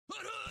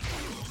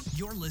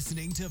You're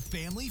listening to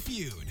Family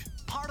Feud,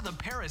 part of the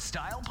Paris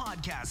Style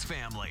Podcast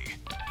family.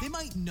 They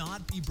might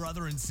not be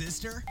brother and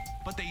sister,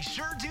 but they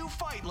sure do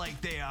fight like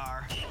they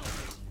are.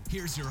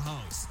 Here's your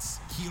hosts,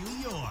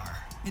 Keely Orr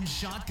and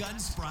Shotgun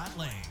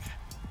Spratling.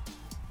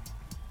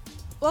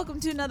 Welcome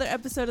to another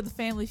episode of the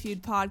Family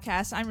Feud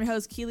podcast. I'm your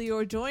host, Keely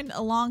Orr, joined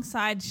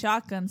alongside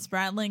Shotgun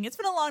Spratling. It's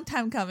been a long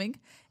time coming.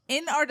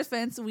 In our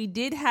defense, we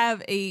did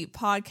have a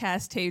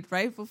podcast taped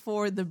right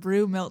before the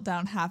brew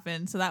meltdown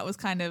happened, so that was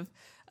kind of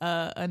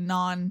a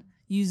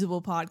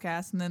non-usable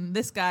podcast. And then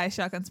this guy,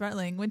 Shotgun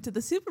Spratling, went to the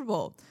Super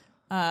Bowl.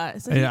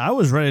 I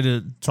was ready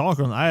to talk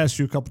on. I asked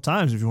you a couple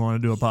times if you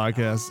wanted to do a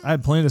podcast. I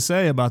had plenty to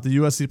say about the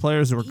USC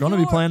players that were going to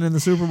be playing in the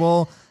Super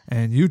Bowl,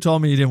 and you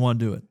told me you didn't want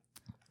to do it.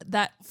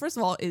 That, first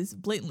of all, is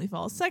blatantly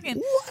false.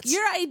 Second,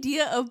 your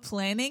idea of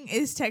planning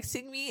is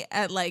texting me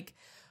at like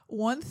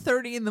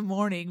 1:30 in the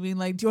morning, being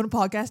like, do you want a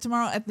podcast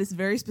tomorrow at this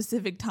very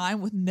specific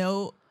time with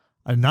no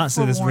I did not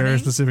say this very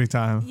specific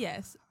time.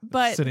 Yes,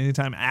 but said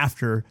anytime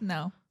after.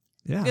 No.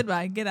 Yeah.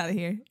 Goodbye. Get out of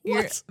here.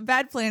 You're a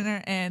bad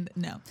planner, and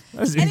no.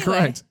 That's anyway,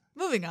 incorrect.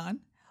 Moving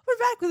on. We're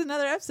back with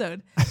another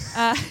episode.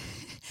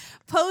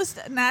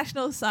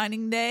 Post-National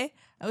Signing Day.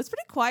 It was a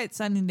pretty quiet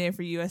signing day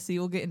for USC.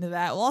 We'll get into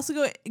that. We'll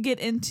also get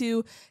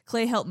into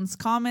Clay Helton's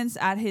comments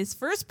at his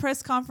first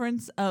press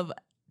conference of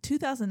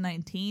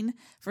 2019.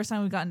 First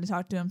time we've gotten to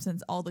talk to him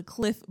since all the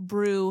Cliff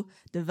Brew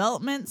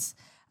developments.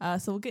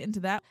 So we'll get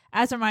into that.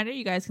 As a reminder,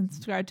 you guys can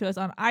subscribe to us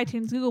on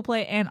iTunes, Google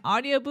Play, and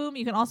Audio Boom.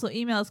 You can also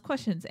email us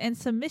questions and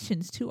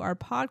submissions to our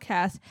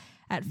podcast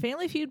at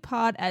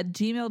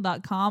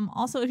familyfeudpod@gmail.com.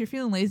 Also, if you're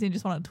feeling lazy and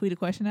just want to tweet a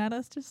question at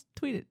us, just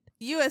tweet it.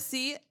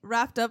 USC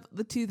wrapped up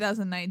the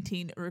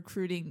 2019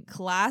 recruiting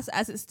class.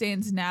 As it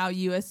stands now,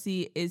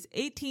 USC is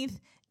 18th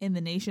in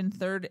the nation,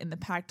 3rd in the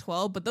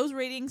Pac-12, but those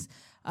ratings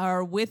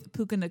are with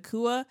Puka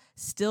Nacua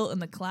still in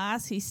the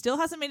class. He still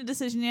hasn't made a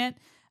decision yet.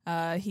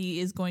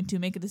 He is going to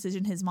make a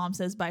decision, his mom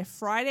says, by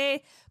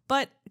Friday.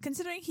 But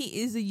considering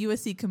he is a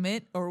USC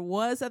commit, or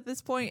was at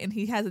this point, and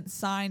he hasn't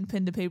signed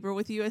pen to paper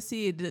with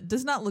USC, it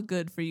does not look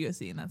good for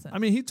USC in that sense. I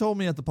mean, he told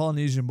me at the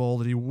Polynesian Bowl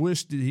that he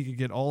wished that he could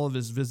get all of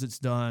his visits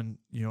done,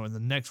 in the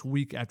next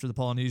week after the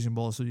Polynesian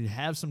Bowl, so he'd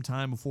have some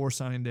time before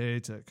signing day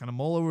to kind of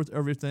mull over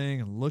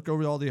everything and look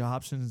over all the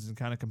options and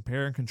kind of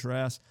compare and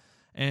contrast.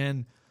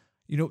 And,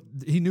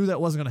 he knew that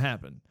wasn't going to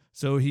happen.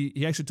 So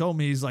he actually told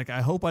me, he's like,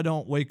 I hope I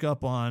don't wake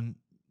up on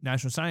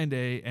National Signing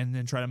Day and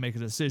then try to make a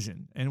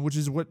decision, and which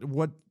is what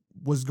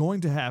was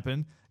going to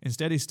happen.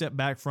 Instead, he stepped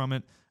back from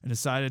it and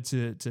decided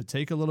to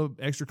take a little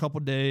extra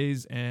couple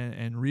days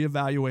and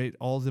reevaluate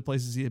all the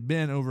places he had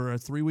been over a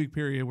 3-week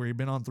period where he'd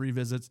been on 3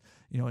 visits,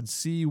 and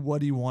see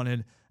what he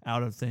wanted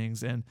out of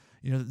things. And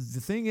the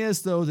thing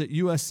is, though, that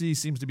USC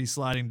seems to be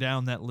sliding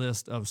down that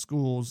list of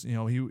schools.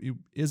 He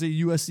is a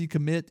USC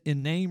commit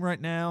in name right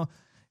now.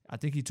 I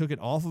think he took it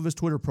off of his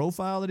Twitter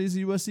profile that he's a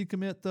USC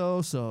commit,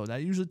 though, so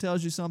that usually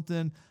tells you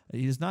something.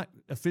 He is not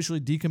officially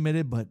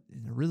decommitted, but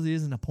there really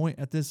isn't a point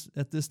at this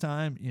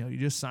time. You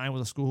just sign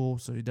with a school,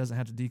 so he doesn't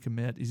have to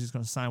decommit. He's just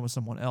going to sign with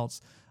someone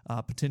else,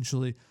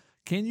 potentially.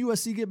 Can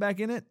USC get back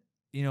in it?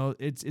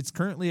 It's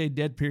currently a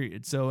dead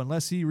period, so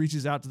unless he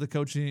reaches out to the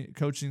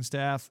coaching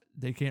staff,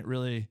 they can't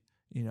really,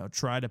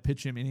 try to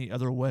pitch him any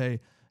other way.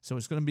 So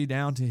it's going to be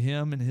down to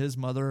him and his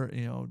mother,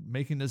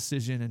 making a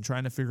decision and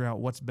trying to figure out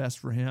what's best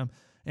for him.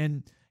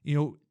 And,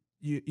 you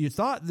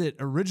thought that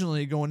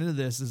originally going into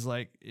this is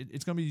like,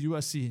 it's going to be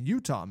USC and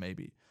Utah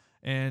maybe.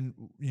 And,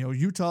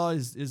 Utah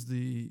is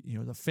the,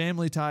 the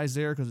family ties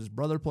there because his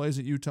brother plays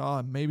at Utah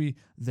and maybe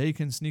they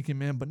can sneak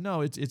him in. But no,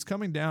 it's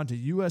coming down to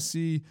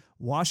USC,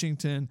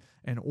 Washington,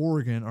 and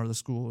Oregon are the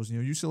schools.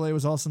 UCLA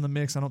was also in the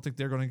mix. I don't think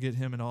they're going to get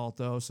him at all,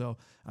 though. So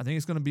I think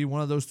it's going to be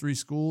one of those 3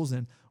 schools,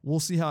 and we'll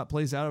see how it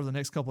plays out over the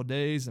next couple of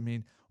days. I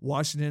mean,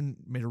 Washington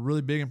made a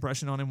really big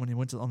impression on him when he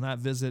went on that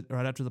visit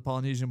right after the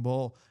Polynesian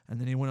Bowl, and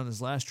then he went on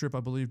his last trip, I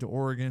believe, to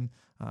Oregon,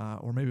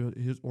 or maybe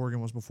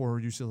Oregon was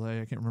before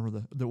UCLA. I can't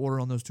remember the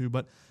order on those two,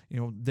 but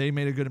they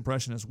made a good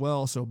impression as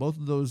well. So both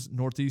of those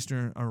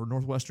northeastern or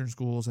northwestern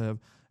schools have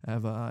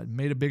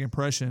made a big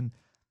impression.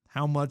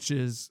 How much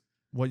is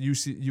what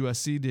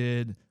USC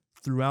did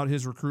throughout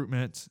his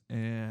recruitment,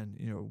 and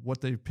what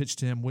they pitched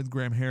him with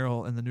Graham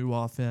Harrell and the new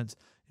offense?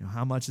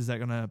 How much is that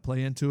going to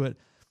play into it?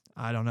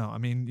 I don't know. I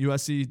mean,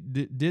 USC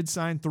did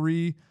sign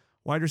 3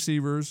 wide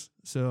receivers,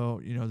 so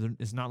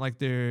it's not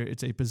like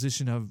it's a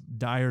position of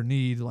dire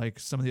need like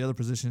some of the other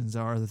positions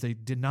are that they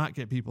did not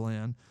get people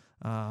in.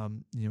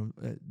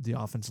 The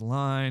offensive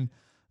line,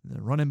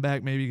 the running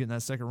back, maybe getting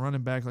that second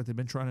running back like they've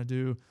been trying to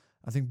do.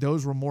 I think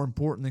those were more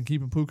important than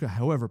keeping Puka.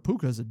 However,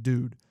 Puka is a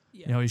dude.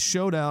 Yeah. He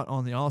showed out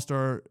on the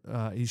All-Star.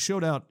 He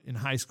showed out in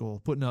high school,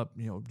 putting up,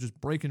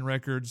 just breaking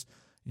records,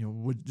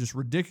 with just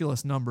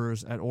ridiculous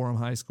numbers at Orem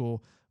High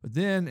School. But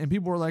then, and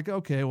people were like,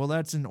 okay, well,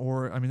 that's in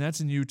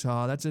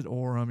Utah. That's at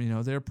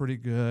Orem. They're pretty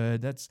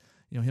good. That's,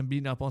 him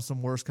beating up on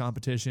some worse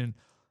competition.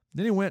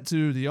 Then he went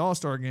to the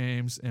All-Star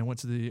games and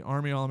went to the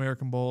Army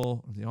All-American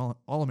Bowl, the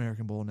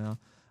All-American Bowl now,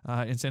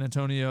 in San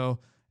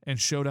Antonio, and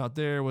showed out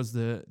there, was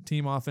the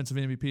team offensive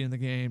MVP in the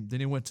game. Then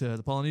he went to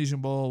the Polynesian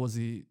Bowl, was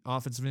the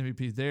offensive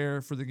MVP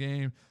there for the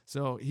game.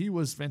 So he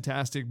was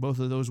fantastic both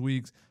of those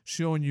weeks,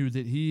 showing you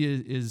that he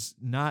is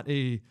not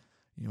a,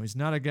 he's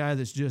not a guy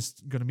that's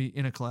just going to be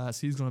in a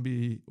class. He's going to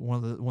be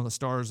one of the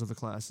stars of the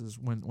classes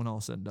when all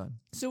is said and done.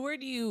 So where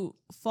do you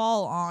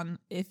fall on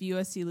if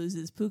USC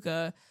loses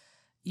Puka?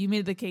 You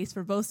made the case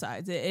for both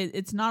sides.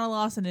 It's not a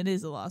loss and it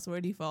is a loss. Where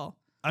do you fall?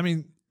 I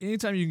mean,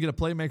 anytime you can get a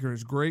playmaker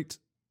is great.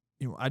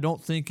 I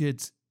don't think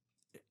it's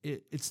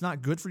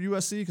not good for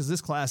USC because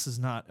this class is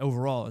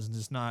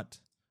just not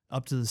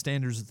up to the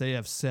standards that they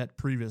have set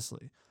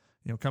previously.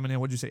 Coming in,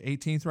 what'd you say,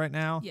 18th right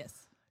now? Yes.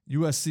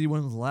 USC,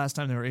 when was the last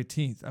time they were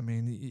 18th? I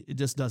mean, it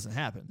just doesn't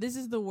happen. This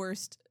is the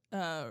worst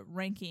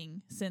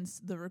ranking since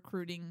the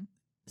recruiting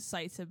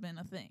sites have been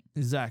a thing.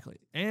 Exactly.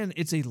 And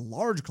it's a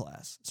large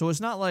class. So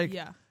it's not like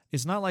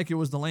it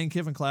was the Lane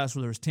Kiffin class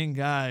where there was 10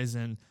 guys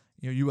and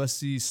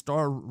USC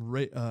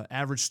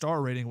average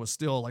star rating was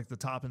still like the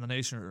top in the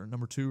nation or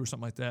number 2 or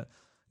something like that.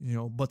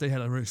 But they had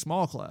a very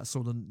small class,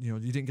 so then you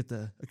didn't get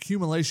the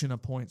accumulation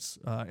of points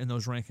in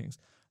those rankings.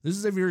 This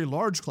is a very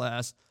large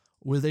class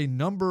with a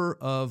number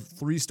of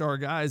 3-star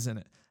guys in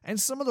it, and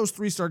some of those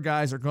 3-star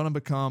guys are going to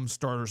become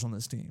starters on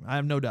this team. I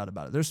have no doubt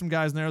about it. There's some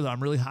guys in there that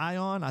I'm really high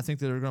on. I think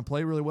that they're going to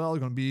play really well. They're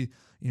going to be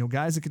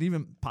guys that could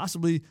even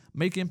possibly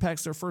make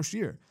impacts their first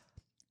year.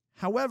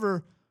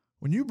 However,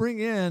 when you bring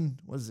in,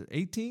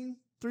 18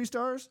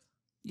 3-stars?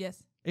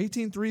 Yes.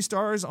 18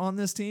 3-stars on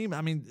this team.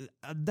 I mean,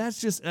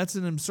 that's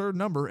an absurd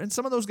number. And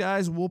some of those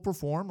guys will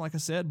perform, like I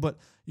said, but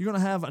you're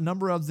going to have a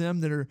number of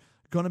them that are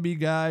going to be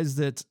guys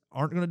that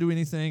aren't going to do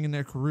anything in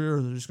their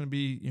career. They're just going to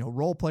be,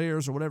 role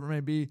players or whatever it may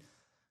be.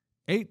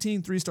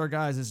 18 3-star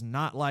guys is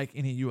not like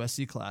any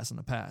USC class in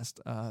the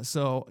past.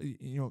 So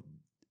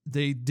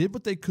they did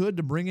what they could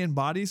to bring in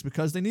bodies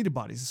because they needed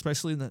bodies,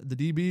 especially in the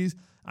DBs.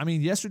 I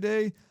mean,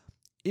 yesterday,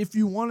 if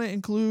you want to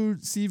include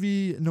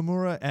CV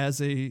Nomura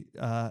as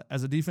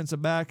a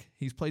defensive back,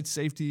 he's played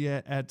safety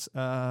at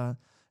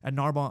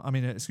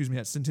Narbonne.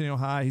 At Centennial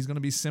High. He's going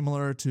to be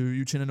similar to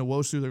Uchenna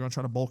Nwosu. They're going to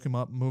try to bulk him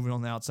up, moving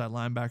on the outside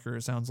linebacker.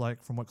 It sounds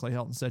like from what Clay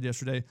Helton said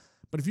yesterday.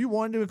 But if you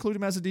wanted to include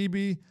him as a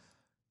DB,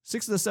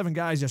 6 of the 7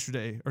 guys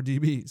yesterday are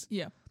DBs.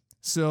 Yeah.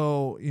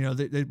 So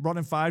they brought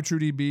in 5 true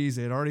DBs.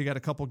 They had already got a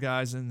couple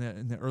guys in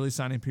the early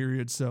signing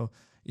period. So.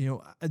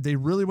 They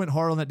really went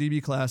hard on that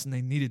DB class, and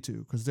they needed to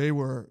because there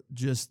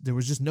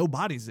was just no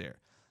bodies there.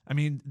 I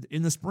mean,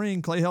 in the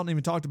spring, Clay Helton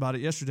even talked about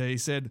it yesterday. He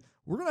said,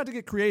 we're going to have to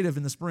get creative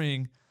in the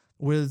spring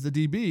with the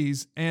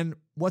DBs. And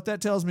what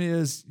that tells me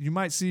is you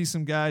might see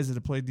some guys that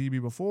have played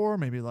DB before,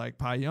 maybe like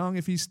Pai Young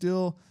if he's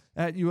still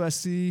at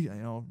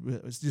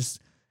USC. It's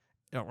just,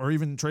 or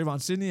even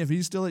Trayvon Sidney if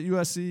he's still at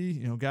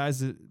USC. Guys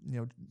that,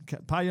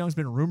 Pai Young's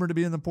been rumored to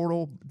be in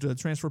the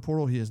transfer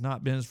portal. He has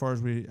not been as far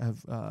as we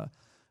have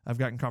I've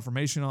gotten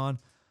confirmation on,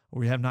 or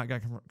we have not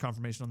got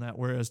confirmation on that.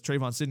 Whereas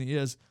Trayvon Sidney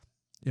is,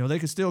 they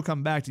could still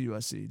come back to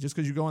USC. Just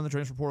because you go on the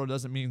transfer portal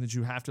doesn't mean that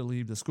you have to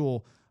leave the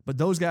school. But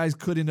those guys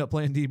could end up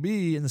playing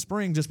DB in the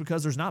spring just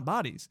because there's not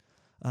bodies.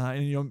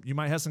 And you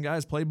might have some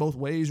guys play both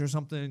ways or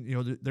something.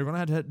 They're going to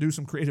have to do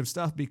some creative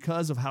stuff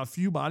because of how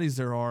few bodies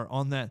there are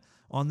on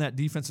that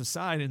defensive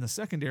side in the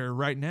secondary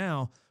right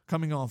now,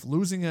 coming off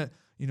losing it.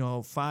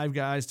 5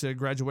 guys to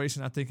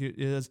graduation, I think it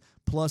is.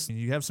 Plus,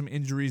 you have some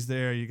injuries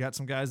there. You got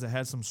some guys that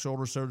had some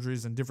shoulder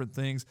surgeries and different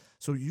things.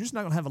 So you're just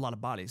not going to have a lot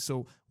of bodies.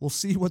 So we'll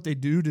see what they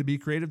do to be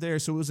creative there.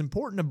 So it was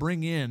important to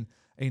bring in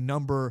a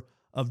number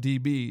of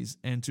DBs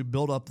and to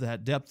build up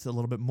that depth a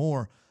little bit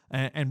more.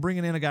 And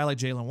bringing in a guy like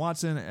Jalen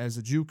Watson as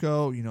a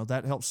JUCO,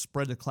 that helps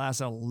spread the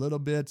class out a little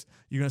bit.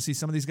 You're going to see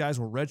some of these guys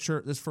will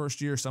redshirt this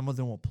first year. Some of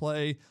them will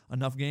play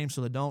enough games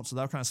so they don't. So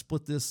that'll kind of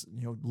split this,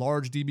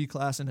 large DB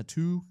class into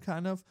 2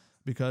 kind of.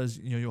 Because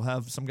you'll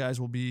have some guys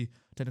will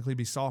technically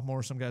be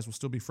sophomores, some guys will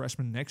still be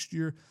freshmen next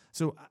year.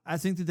 So I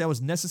think that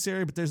was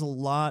necessary, but there's a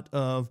lot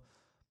of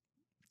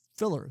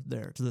filler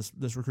there to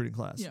this recruiting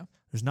class. Yeah.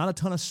 There's not a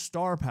ton of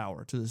star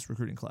power to this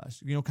recruiting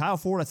class. Kyle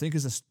Ford I think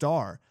is a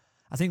star.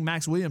 I think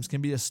Max Williams can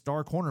be a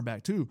star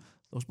cornerback too.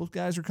 Those both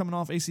guys are coming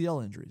off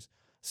ACL injuries.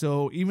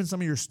 So even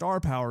some of your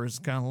star power is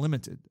kind of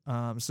limited.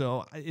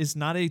 So it's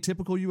not a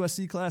typical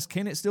USC class.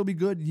 Can it still be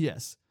good?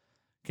 Yes.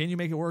 Can you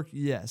make it work?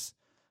 Yes.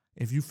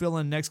 If you fill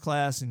in next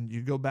class and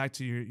you go back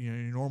to your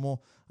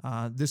normal,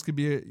 this could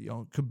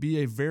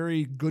be a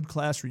very good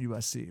class for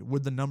USC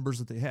with the numbers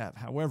that they have.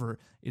 However,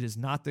 it is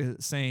not the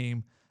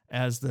same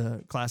as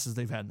the classes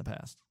they've had in the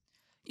past.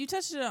 You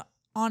touched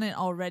on it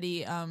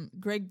already.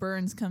 Greg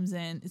Burns comes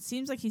in. It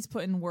seems like he's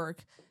put in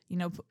work,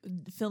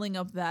 filling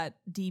up that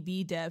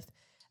DB depth.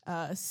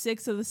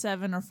 6 of the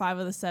 7 or 5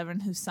 of the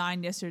 7 who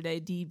signed yesterday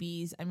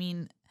DBs. I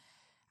mean,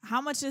 how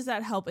much does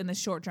that help in the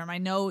short term? I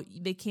know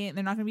they're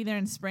not going to be there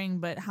in spring,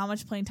 but how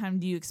much playing time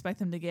do you expect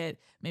them to get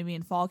maybe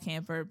in fall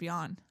camp or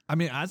beyond? I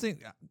mean, I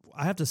think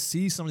I have to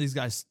see some of these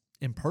guys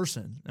in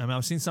person. I mean,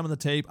 I've seen some of the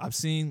tape. I've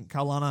seen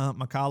Kaulana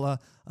Makala.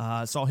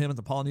 I saw him at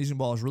the Polynesian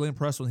Bowl. I was really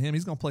impressed with him.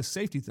 He's going to play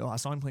safety, though. I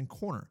saw him playing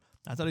corner.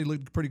 I thought he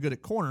looked pretty good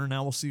at corner.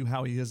 Now we'll see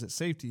how he is at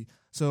safety.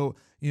 So,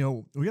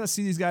 we got to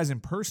see these guys in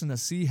person to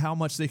see how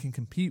much they can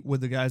compete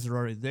with the guys that are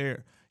already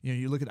there.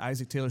 You look at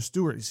Isaac Taylor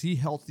Stewart. Is he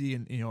healthy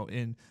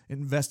and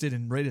invested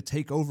and ready to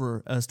take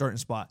over a starting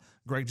spot?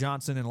 Greg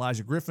Johnson and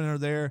Elijah Griffin are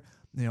there.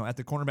 At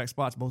the cornerback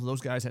spots, both of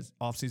those guys had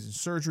offseason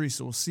surgery.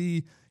 So we'll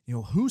see,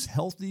 who's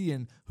healthy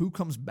and who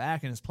comes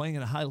back and is playing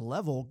at a high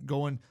level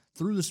going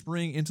through the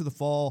spring into the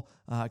fall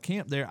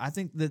camp there. I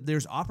think that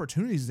there's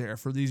opportunities there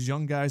for these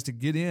young guys to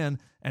get in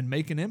and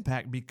make an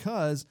impact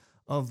because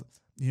of,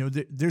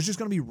 there's just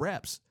going to be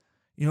reps.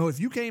 If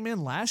you came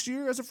in last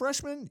year as a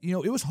freshman,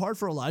 it was hard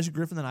for Elijah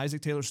Griffin and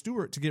Isaac Taylor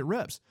Stewart to get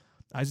reps.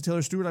 Isaac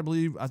Taylor Stewart, I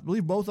believe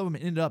both of them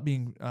ended up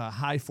being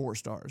high 4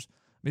 stars.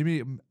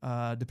 Maybe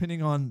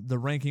depending on the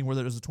ranking,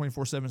 whether it was the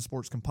 24/7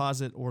 Sports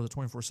Composite or the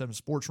 24/7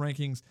 Sports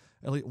Rankings,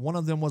 at least one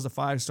of them was a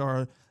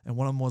 5-star and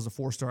one of them was a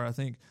 4-star. I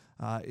think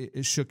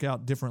it shook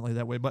out differently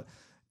that way. But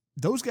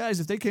those guys,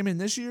 if they came in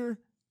this year,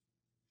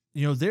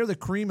 they're the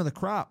cream of the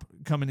crop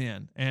coming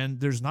in, and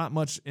there's not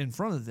much in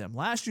front of them.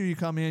 Last year, you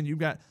come in, you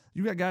got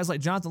guys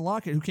like Jonathan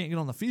Lockett who can't get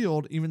on the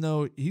field, even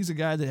though he's a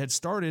guy that had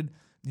started,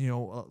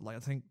 like I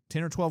think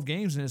 10 or 12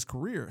 games in his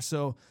career.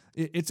 So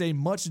it's a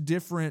much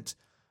different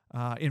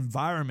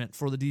environment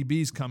for the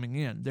DBs coming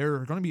in. There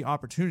are going to be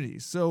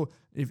opportunities. So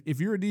if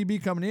you're a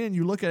DB coming in,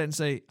 you look at it and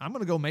say, I'm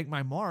going to go make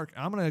my mark.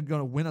 I'm going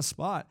to win a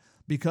spot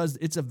because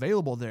it's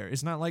available there.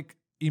 It's not like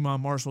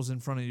Iman Marshall's in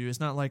front of you. It's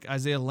not like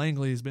Isaiah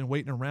Langley has been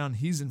waiting around.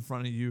 He's in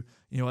front of you,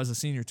 as a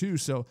senior too.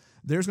 So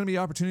there's going to be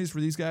opportunities for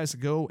these guys to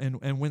go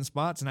and win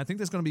spots. And I think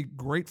that's going to be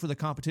great for the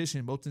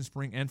competition, both in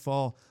spring and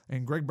fall.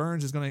 And Greg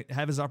Burns is going to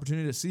have his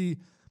opportunity to see,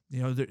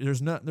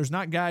 there's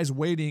not guys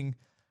waiting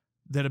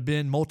that have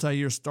been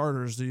multi-year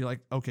starters that you're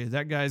like, okay,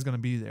 that guy is going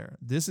to be there.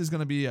 This is going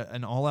to be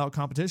an all-out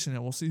competition,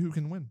 and we'll see who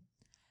can win.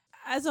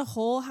 As a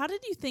whole, how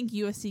did you think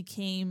USC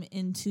came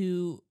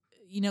into,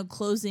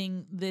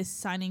 closing this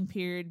signing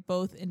period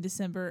both in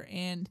December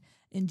and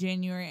in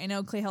January? I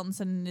know Clay Helton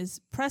said in his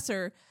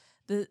presser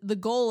the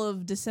goal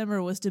of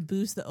December was to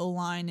boost the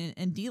O-line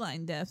and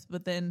D-line depth,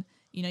 but then,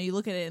 you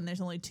look at it and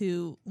there's only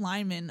 2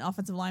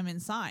 offensive linemen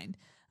signed.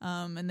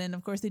 And then,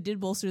 of course, they did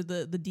bolster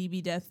the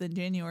DB depth in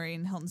January,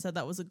 and Helton said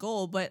that was a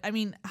goal. But, I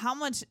mean, how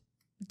much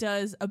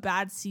does a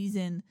bad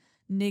season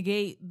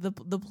negate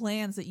the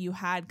plans that you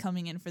had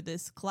coming in for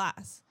this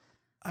class?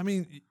 I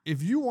mean,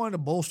 if you wanted to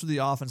bolster the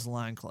offensive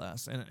line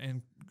class,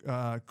 and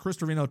Chris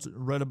Trevino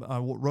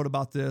wrote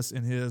about this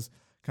in his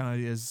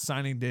his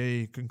signing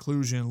day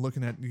conclusion,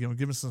 looking at,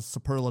 giving some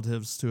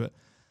superlatives to it.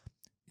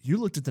 You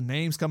looked at the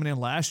names coming in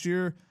last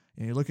year,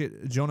 and you look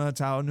at Jonah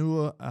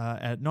Taonua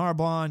at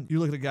Narbonne. You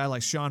look at a guy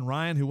like Sean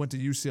Ryan, who went to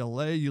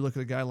UCLA. You look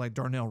at a guy like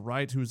Darnell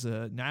Wright, who's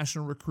a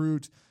national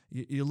recruit.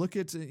 You look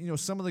at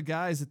some of the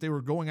guys that they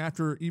were going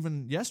after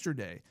even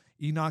yesterday.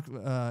 Inoke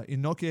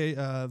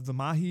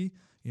Vimahi,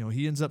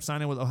 he ends up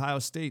signing with Ohio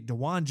State.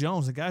 DeJuan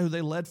Jones, a guy who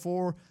they led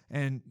for,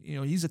 and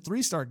he's a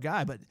 3-star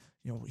guy, but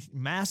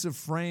massive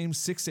frame,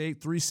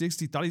 6'8",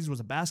 360. Thought he was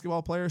a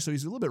basketball player, so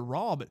he's a little bit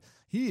raw, but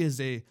he is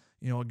a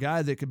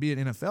guy that could be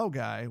an NFL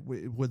guy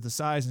with the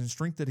size and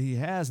strength that he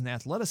has and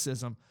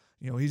athleticism.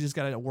 He's just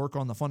got to work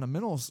on the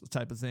fundamentals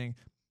type of thing.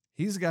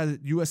 He's a guy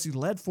that USC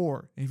led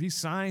for. If he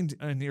signed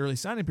in the early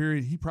signing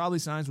period, he probably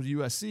signs with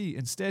USC.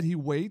 Instead, he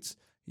waits,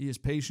 he is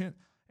patient,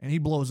 and he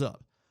blows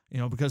up.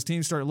 Because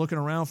teams start looking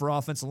around for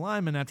offensive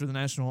linemen after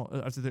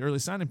the early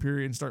signing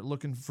period and start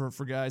looking for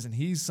guys, and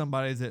he's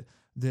somebody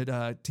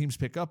that teams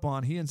pick up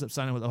on. He ends up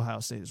signing with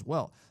Ohio State as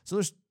well. So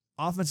there's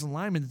offensive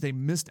linemen that they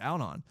missed out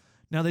on.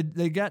 Now,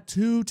 they got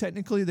 2,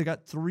 technically. They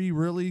got 3,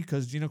 really,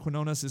 because Gino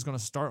Quinones is going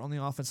to start on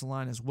the offensive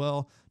line as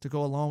well to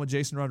go along with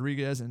Jason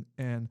Rodriguez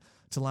and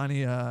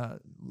Talani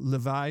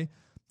Levi.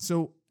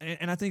 So,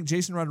 and I think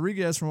Jason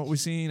Rodriguez, from what we've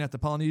seen at the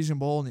Polynesian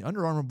Bowl and the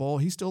Under Armour Bowl,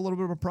 he's still a little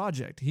bit of a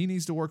project. He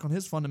needs to work on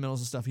his fundamentals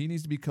and stuff. He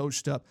needs to be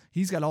coached up.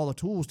 He's got all the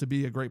tools to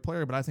be a great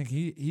player, but I think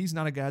he's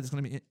not a guy that's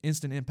going to be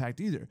instant impact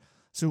either.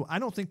 So I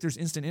don't think there's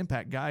instant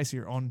impact guys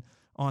here on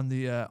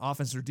the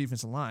offensive or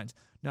defensive lines.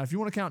 Now, if you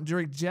want to count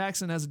Drake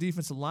Jackson as a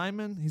defensive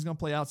lineman, he's going to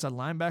play outside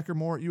linebacker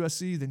more at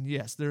USC, then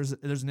yes, there's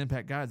an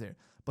impact guy there.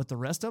 But the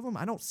rest of them,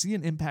 I don't see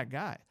an impact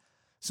guy.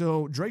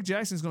 So Drake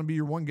Jackson is going to be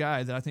your one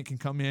guy that I think can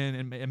come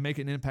in and make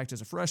an impact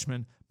as a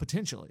freshman,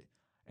 potentially.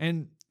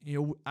 And,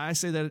 I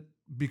say that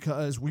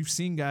because we've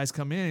seen guys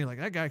come in, like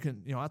that guy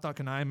can, I thought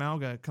Kanai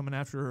Mauga coming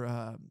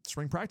after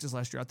spring practice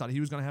last year, I thought he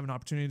was going to have an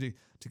opportunity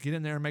to get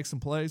in there and make some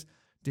plays.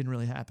 Didn't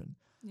really happen.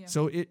 Yeah.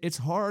 So it's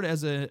hard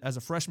as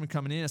a freshman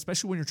coming in,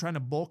 especially when you're trying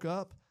to bulk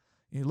up.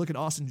 You look at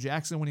Austin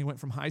Jackson when he went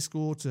from high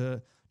school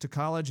to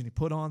college and he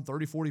put on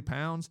 30, 40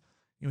 pounds.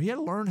 He had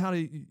to learn how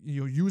to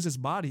use his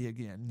body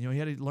again. He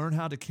had to learn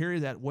how to carry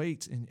that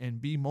weight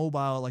and be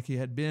mobile like he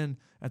had been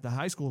at the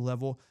high school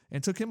level. And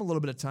it took him a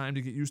little bit of time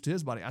to get used to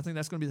his body. I think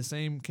that's going to be the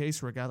same case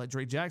for a guy like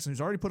Drake Jackson, who's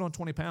already put on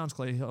 20 pounds,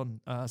 Clay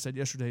Helton said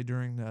yesterday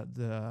during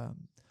the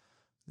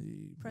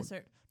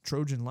presser.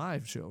 Trojan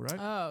Live show, right?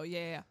 Oh,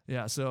 yeah.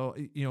 Yeah, so,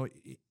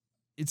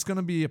 it's going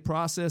to be a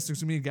process.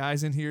 There's going to be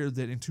guys in here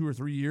that in 2 or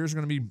 3 years are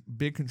going to be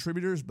big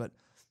contributors, but,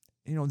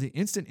 the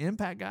instant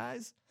impact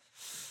guys,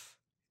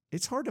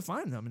 it's hard to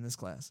find them in this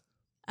class.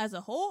 as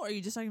a whole, or are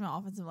you just talking about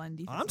offensive line,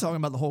 defense? I'm talking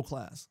about the whole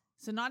class.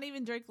 So not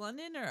even Drake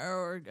London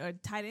or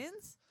tight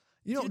ends?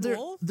 You know, Jude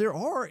Wolfe? there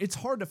are. It's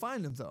hard to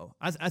find them though.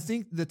 I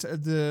think that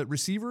the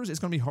receivers, it's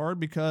going to be hard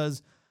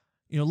because,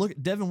 you know, look,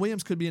 Devin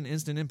Williams could be an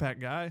instant impact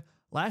guy.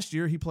 Last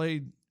year he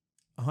played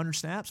 100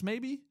 snaps,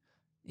 maybe.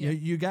 Yeah.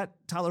 You got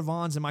Tyler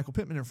Vaughns and Michael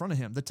Pittman in front of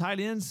him. The tight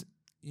ends,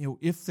 you know,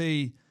 if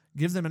they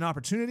give them an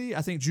opportunity,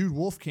 I think Jude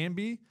Wolfe can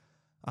be.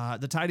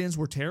 The tight ends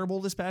were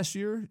terrible this past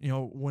year. You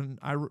know, when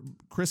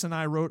Chris and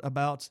I wrote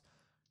about,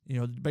 you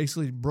know,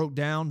 basically broke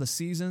down the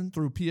season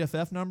through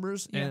PFF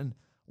numbers, and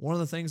one of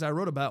the things I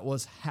wrote about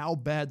was how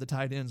bad the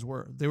tight ends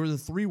were. They were the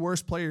 3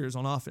 worst players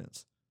on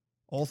offense,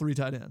 all 3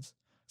 tight ends.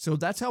 So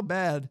that's how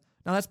bad.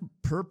 Now that's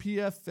per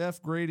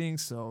PFF grading,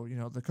 so you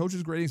know the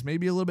coaches' gradings may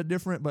be a little bit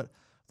different, but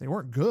they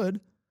weren't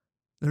good.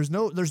 There's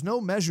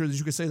no measure that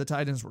you could say the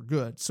tight ends were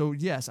good. So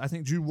yes, I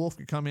think Jude Wolfe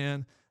could come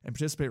in and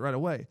participate right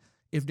away.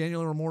 If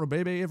Daniel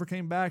Romero-Bebe ever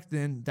came back,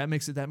 then that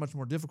makes it that much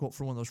more difficult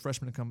for one of those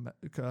freshmen to come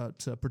back,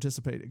 to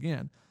participate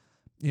again.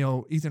 You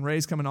know, Ethan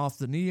Ray's coming off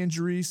the knee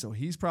injury, so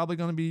he's probably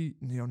going to be,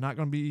 you know, not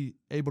going to be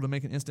able to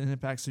make an instant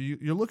impact. So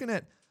you're looking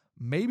at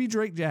maybe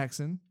Drake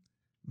Jackson,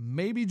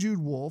 maybe Jude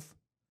Wolfe,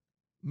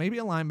 maybe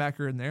a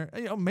linebacker in there.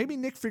 You know, maybe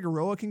Nick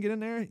Figueroa can get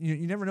in there.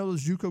 You never know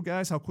those JUCO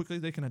guys, how quickly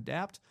they can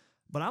adapt.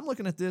 But I'm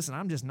looking at this and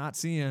I'm just not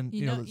seeing.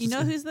 You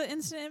know who's the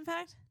instant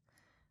impact?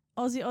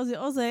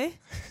 Ozzy.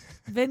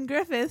 Ben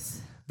Griffiths.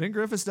 Ben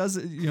Griffiths does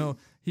it. You know,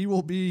 he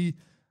will be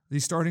the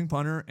starting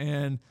punter,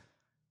 and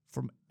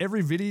from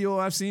every video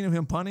I've seen of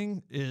him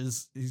punting,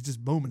 he's just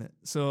booming it.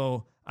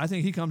 So I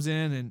think he comes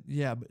in and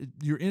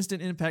your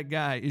instant impact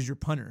guy is your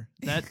punter.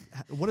 That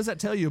what does that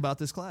tell you about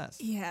this class?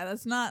 Yeah,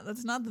 that's not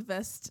the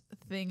best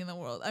thing in the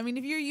world. I mean,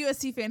 if you're a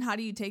USC fan, how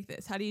do you take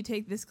this? How do you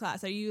take this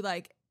class? Are you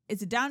like,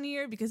 it's a down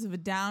year because of a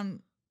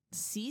down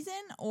season,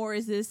 or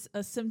is this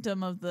a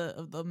symptom of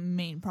the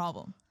main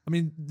problem? I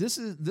mean,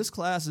 this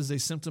class is a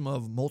symptom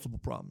of multiple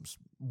problems.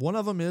 One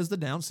of them is the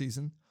down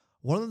season.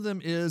 One of them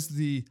is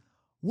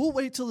we'll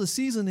wait till the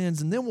season ends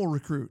and then we'll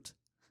recruit.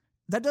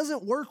 That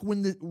doesn't work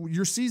when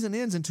your season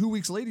ends and 2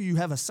 weeks later you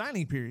have a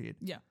signing period.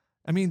 Yeah.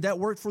 I mean, that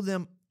worked for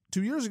them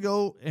 2 years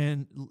ago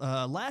and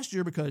last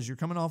year because you're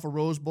coming off a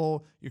Rose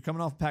Bowl, you're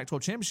coming off a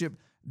Pac-12 championship.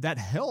 That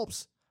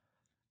helps.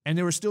 And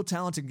there were still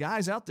talented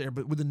guys out there,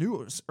 but with the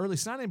new early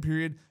signing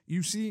period,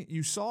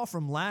 you saw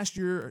from last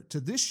year to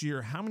this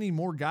year how many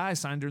more guys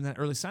signed during that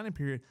early signing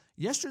period.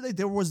 Yesterday,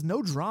 there was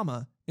no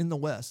drama in the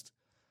West.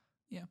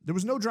 Yeah, there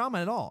was no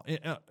drama at all.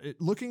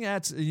 Looking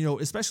at, you know,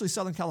 especially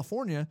Southern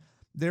California,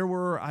 there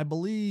were, I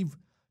believe,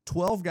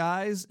 12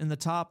 guys in the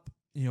top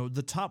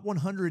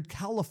 100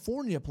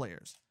 California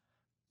players,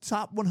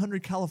 top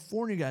 100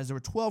 California guys. There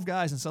were 12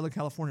 guys in Southern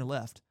California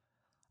left,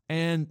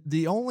 and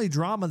the only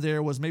drama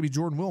there was maybe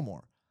Jordan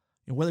Wilmore.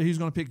 Whether he's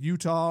going to pick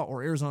Utah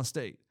or Arizona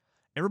State.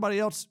 Everybody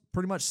else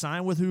pretty much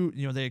signed with who,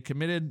 you know, they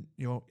committed,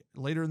 you know,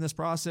 later in this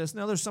process.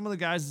 Now, there's some of the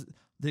guys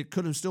that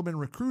could have still been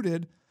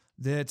recruited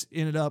that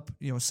ended up,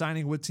 you know,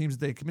 signing with teams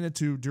that they committed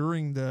to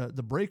during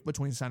the break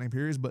between signing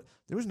periods, but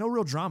there was no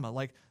real drama.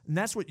 And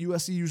that's what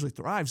USC usually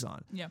thrives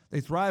on. Yeah. They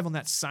thrive on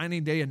that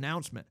signing day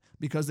announcement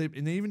because they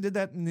even did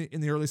that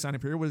in the early signing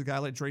period with a guy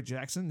like Drake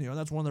Jackson. You know,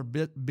 that's one of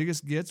their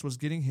biggest gets was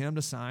getting him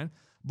to sign.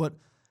 But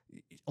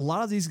a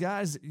lot of these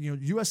guys, you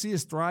know, USC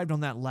has thrived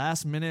on that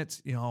last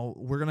minute, you know,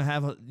 we're going to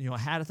have a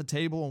hat at the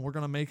table and we're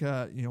going to make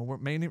a, you know,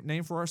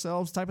 name for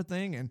ourselves type of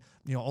thing. And,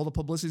 you know, all the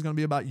publicity is going to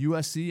be about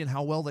USC and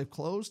how well they've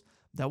closed.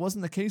 That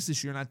wasn't the case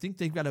this year. And I think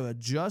they've got to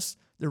adjust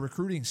their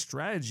recruiting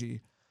strategy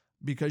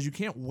because you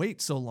can't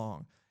wait so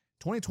long.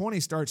 2020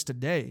 starts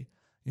today.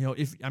 You know,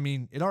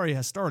 it already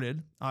has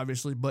started,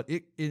 obviously, but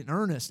in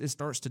earnest, it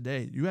starts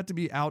today. You have to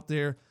be out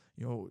there,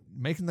 you know,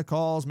 making the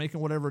calls, making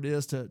whatever it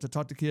is to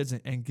talk to kids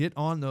and get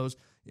on those.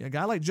 You know, a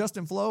guy like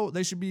Justin Flo,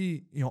 they should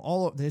be, you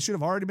know, they should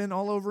have already been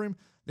all over him.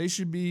 They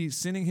should be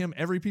sending him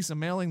every piece of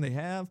mailing they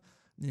have.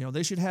 You know,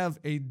 they should have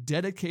a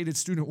dedicated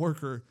student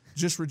worker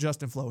just for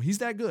Justin Flo. He's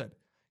that good.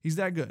 He's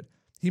that good.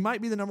 He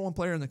might be the number 1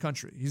 player in the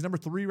country. He's number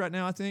 3 right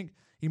now, I think.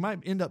 He might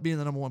end up being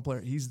the number 1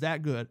 player. He's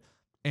that good.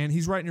 And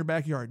he's right in your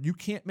backyard. You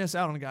can't miss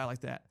out on a guy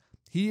like that.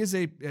 He is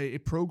a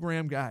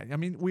program guy. I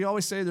mean, we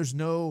always say there's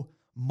no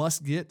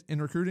must get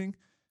in recruiting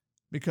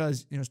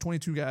because, you know, it's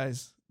 22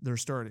 guys that are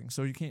starting.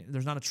 So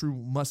there's not a true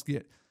must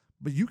get.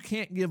 But you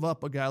can't give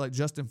up a guy like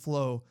Justin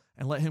Flo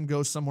and let him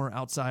go somewhere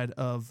outside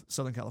of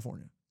Southern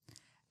California.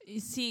 You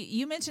see,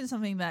 you mentioned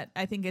something that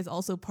I think is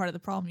also part of the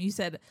problem. You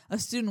said a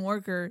student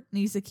worker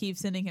needs to keep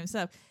sending him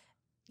stuff.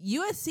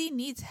 USC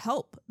needs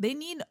help. They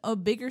need a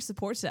bigger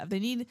support staff. They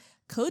need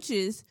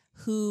coaches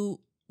who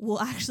will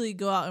actually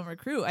go out and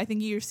recruit. I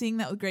think you're seeing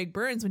that with Greg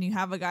Burns when you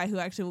have a guy who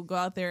actually will go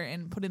out there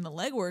and put in the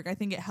legwork. I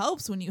think it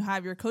helps when you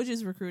have your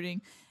coaches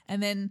recruiting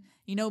and then,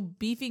 you know,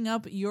 beefing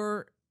up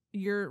your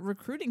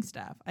recruiting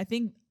staff. I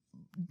think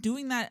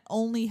doing that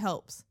only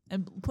helps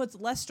and puts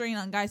less strain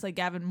on guys like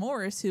Gavin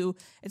Morris, who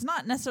it's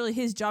not necessarily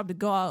his job to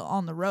go out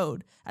on the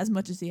road as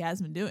much as he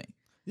has been doing.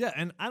 Yeah,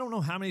 and I don't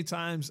know how many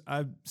times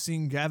I've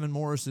seen Gavin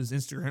Morris's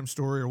Instagram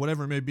story or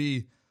whatever it may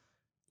be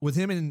with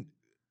him in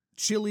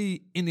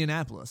chilly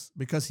Indianapolis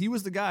because he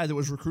was the guy that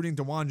was recruiting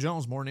DeJuan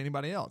Jones more than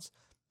anybody else.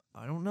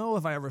 I don't know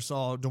if I ever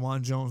saw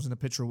DeJuan Jones in a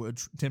picture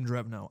with Tim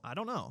Drevno. I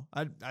don't know.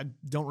 I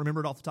don't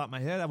remember it off the top of my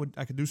head.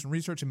 I could do some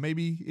research and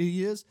maybe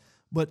he is.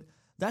 But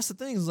that's the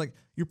thing is like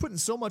you're putting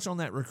so much on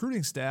that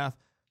recruiting staff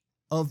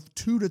of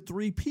 2 to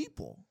 3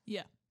 people.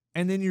 Yeah.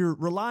 And then you're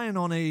relying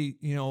on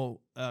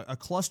a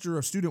cluster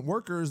of student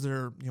workers that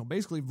are,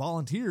 basically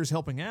volunteers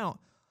helping out,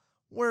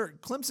 where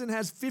Clemson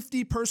has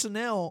 50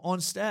 personnel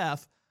on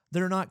staff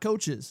that are not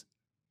coaches.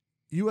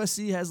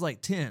 USC has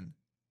like 10,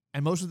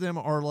 and most of them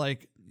are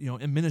like,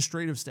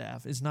 administrative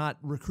staff. It's not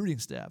recruiting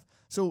staff.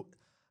 So,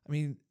 I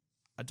mean,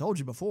 I told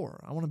you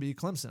before, I want to be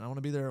Clemson. I want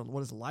to be their,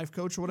 what is it, life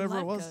coach or whatever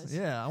it was? Coach.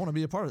 Yeah, I want to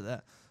be a part of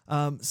that.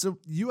 So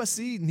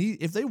USC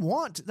if they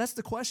want, that's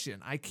the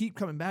question. I keep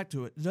coming back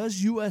to it. Does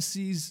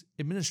USC's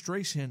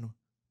administration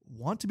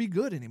want to be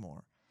good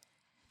anymore?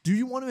 Do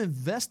you want to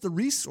invest the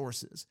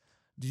resources?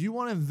 Do you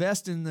want to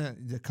invest in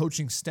the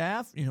coaching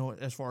staff,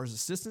 as far as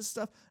assistant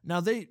stuff?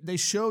 Now, they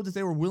showed that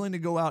they were willing to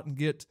go out and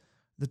get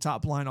the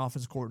top line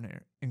offense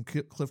coordinator in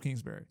Cliff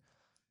Kingsbury.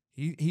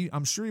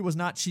 I'm sure he was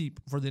not cheap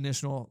for the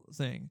initial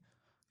thing.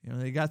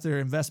 They got their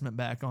investment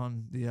back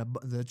on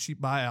the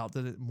cheap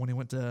buyout when he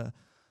went to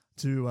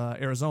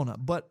Arizona.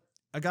 But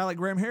a guy like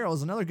Graham Harrell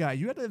is another guy.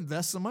 You had to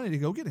invest some money to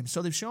go get him.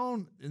 So they've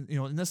shown,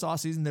 in this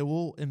offseason, they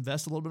will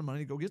invest a little bit of money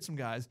to go get some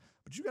guys.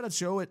 But you got to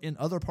show it in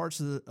other parts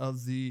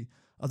of the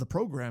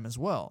program as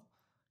well.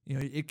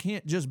 It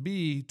can't just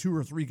be 2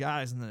 or 3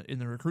 guys in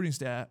the recruiting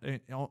staff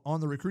on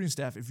the recruiting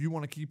staff if you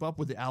want to keep up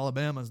with the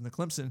Alabamas and the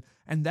Clemson,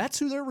 and that's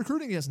who they're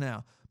recruiting against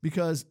now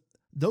because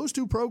those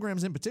 2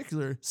 programs in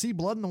particular see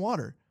blood in the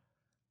water.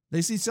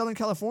 They see Southern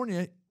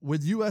California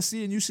with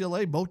USC and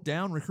UCLA both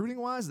down recruiting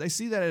wise. They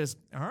see that as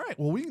all right.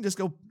 Well, we can just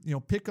go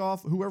pick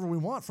off whoever we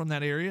want from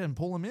that area and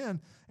pull them in,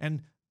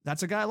 and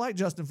that's a guy like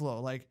Justin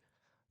Flo. Like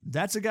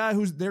that's a guy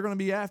who's they're going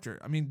to be after.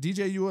 I mean,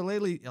 DJ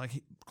Uiagalelei,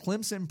 like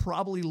Clemson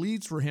probably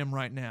leads for him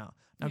right now.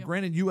 Now,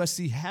 Granted,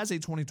 USC has a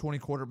 2020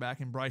 quarterback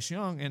in Bryce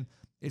Young, and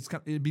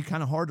it'd be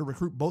kind of hard to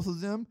recruit both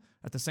of them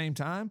at the same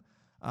time.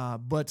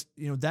 But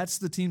that's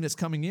the team that's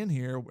coming in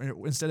here.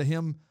 Instead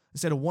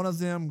of one of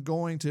them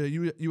going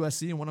to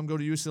USC and one of them go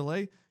to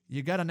UCLA,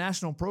 you got a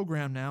national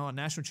program now, a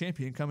national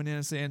champion coming in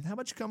and saying, "How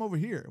about you come over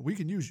here? We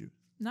can use you."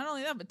 Not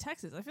only that, but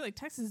Texas. I feel like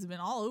Texas has been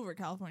all over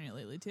California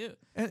lately, too.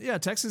 And yeah,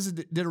 Texas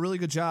did a really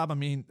good job. I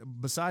mean,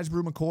 besides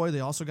Brew McCoy, they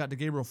also got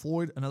DeGabriel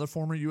Floyd, another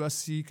former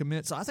USC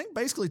commit. So I think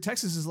basically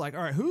Texas is like,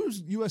 all right,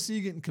 who's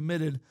USC getting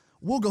committed?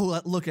 We'll go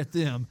look at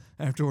them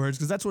afterwards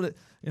because that's what it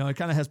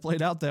kind of has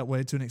played out that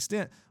way to an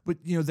extent. But,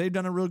 they've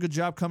done a real good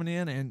job coming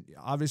in, and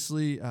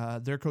obviously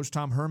their coach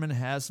Tom Herman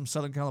has some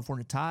Southern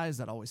California ties.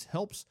 That always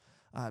helps.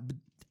 But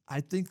I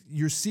think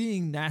you're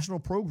seeing national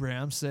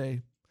programs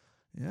say,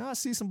 yeah, I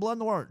see some blood in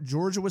the water.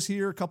 Georgia was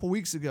here a couple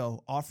weeks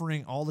ago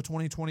offering all the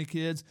 2020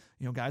 kids,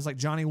 guys like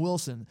Johnny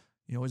Wilson,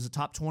 is a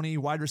top 20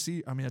 wide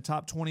receiver. I mean, a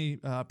top 20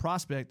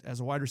 prospect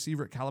as a wide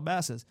receiver at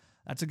Calabasas.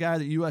 That's a guy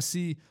that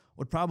USC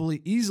would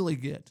probably easily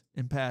get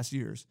in past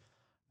years.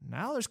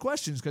 Now there's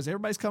questions because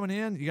everybody's coming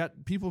in. You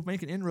got people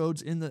making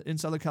inroads in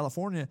Southern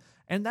California,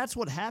 and that's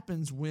what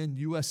happens when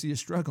USC is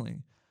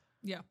struggling.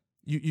 Yeah.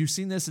 You've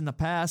seen this in the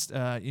past.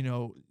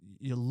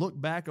 You look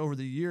back over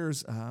the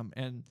years,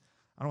 and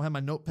I don't have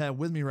my notepad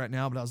with me right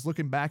now, but I was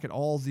looking back at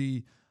all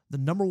the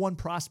number 1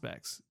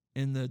 prospects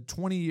in the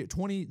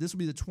 2020. This will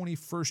be the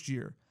 21st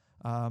year.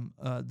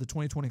 The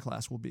 2020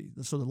 class will be.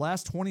 So the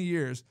last 20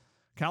 years,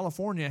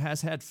 California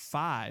has had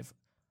 5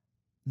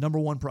 number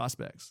 1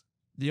 prospects.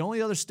 The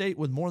only other state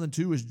with more than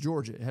 2 is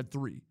Georgia. It had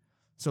 3.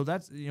 So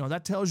that's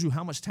that tells you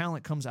how much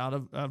talent comes out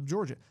of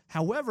Georgia.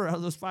 However, out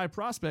of those 5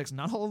 prospects,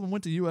 not all of them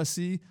went to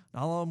USC.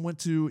 Not all of them went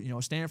to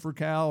Stanford,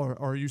 Cal,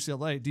 or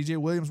UCLA. DJ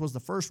Williams was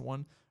the first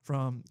one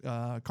from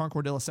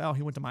Concord de La Salle.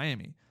 He went to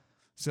Miami.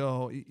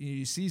 So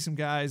you see some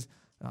guys.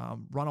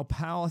 Ronald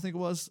Powell, I think it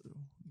was.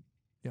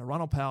 Yeah,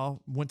 Ronald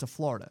Powell went to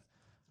Florida.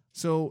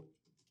 So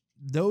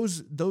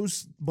those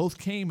both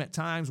came at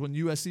times when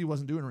USC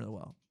wasn't doing really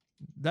well.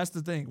 That's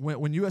the thing.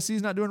 When USC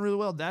is not doing really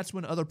well, that's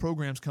when other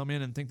programs come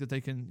in and think that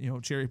they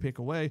can, cherry pick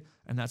away,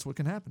 and that's what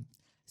can happen.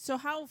 So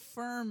how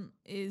firm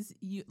is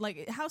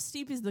how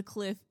steep is the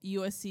cliff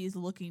USC is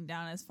looking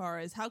down as far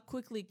as how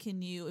quickly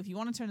can you, if you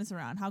want to turn this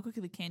around, how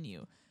quickly can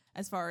you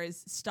as far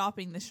as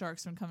stopping the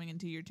Sharks from coming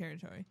into your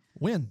territory?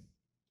 Win.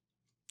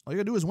 All you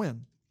got to do is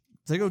win.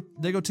 They go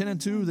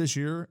 10-2 this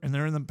year, and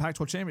they're in the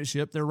Pac-12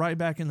 championship. They're right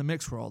back in the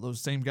mix for all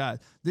those same guys.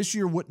 This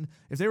year wouldn't,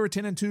 if they were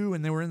 10-2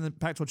 and they were in the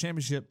Pac-12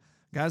 championship,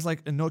 guys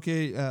like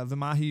Inoke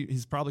Vimahi,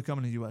 he's probably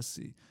coming to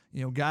USC.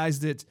 Guys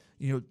that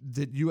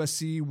that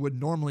USC would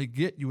normally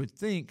get, you would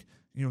think,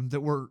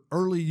 that were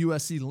early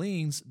USC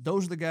leans.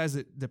 Those are the guys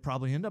that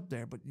probably end up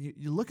there. But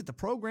you look at the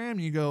program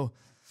and you go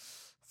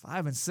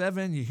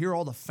 5-7. You hear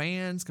all the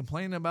fans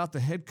complaining about the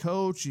head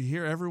coach. You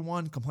hear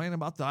everyone complaining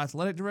about the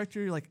athletic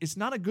director. You're like, it's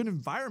not a good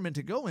environment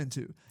to go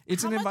into.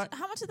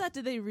 How much of that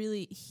do they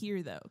really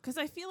hear though? Because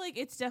I feel like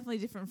it's definitely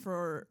different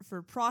for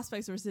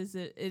prospects versus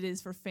it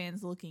is for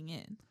fans looking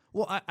in.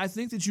 Well, I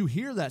think that you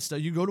hear that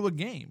stuff. You go to a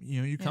game.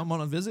 You come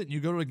on a visit and you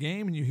go to a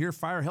game and you hear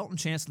Fire Helton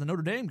chants in the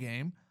Notre Dame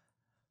game.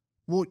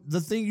 Well,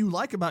 the thing you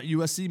like about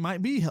USC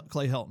might be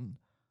Clay Helton.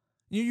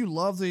 You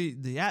love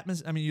the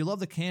atmosphere. I mean, you love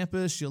the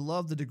campus. You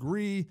love the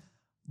degree.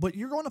 But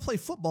you're going to play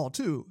football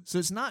too. So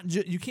it's not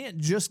you can't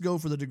just go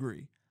for the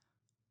degree.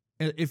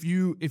 If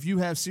you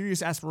have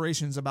serious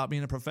aspirations about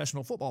being a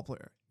professional football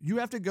player, you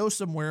have to go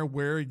somewhere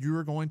where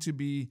you're going to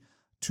be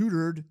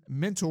tutored,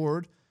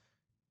 mentored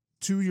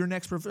to your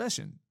next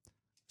profession.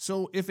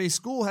 So if a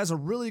school has a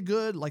really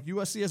good, like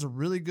USC has a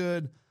really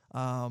good,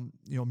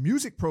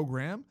 music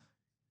program,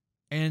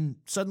 and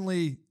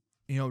suddenly,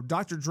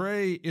 Dr.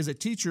 Dre is a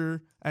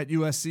teacher at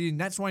USC, and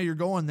that's why you're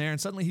going there, and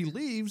suddenly he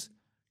leaves,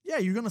 yeah,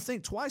 you're going to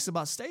think twice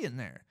about staying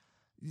there.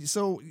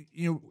 So,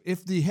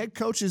 if the head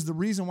coach is the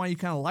reason why you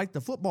kind of like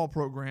the football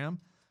program,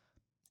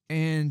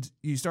 and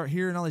you start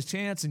hearing all these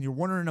chants and you're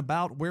wondering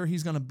about where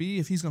he's going to be,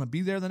 if he's going to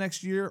be there the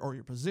next year, or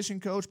your position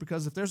coach,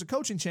 because if there's a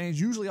coaching change,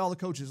 usually all the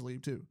coaches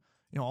leave too.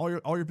 All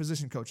your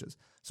position coaches.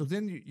 So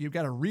then you've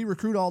got to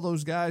re-recruit all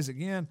those guys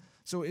again.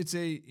 So it's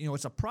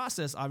a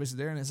process obviously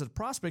there, and as a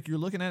prospect, you're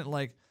looking at it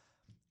like,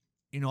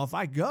 if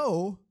I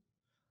go,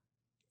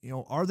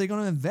 are they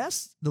going to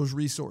invest those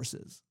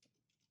resources?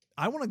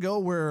 I want to go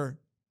where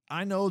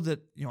I know that,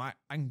 I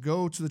can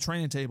go to the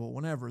training table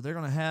whenever. They're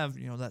going to have,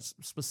 that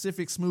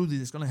specific smoothie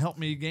that's going to help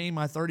me gain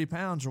my 30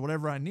 pounds or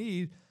whatever I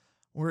need.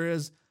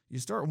 Whereas you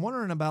start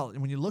wondering about,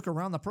 when you look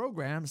around the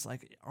program, it's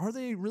like, are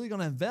they really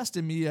going to invest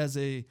in me as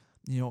a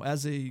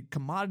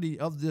commodity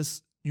of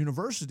this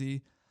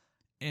university?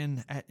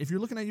 And if you're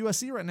looking at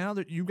USC right now,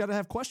 that you've got to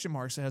have question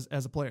marks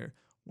as a player.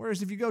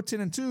 Whereas if you go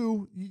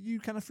 10-2, you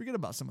kind of forget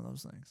about some of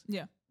those things.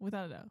 Yeah,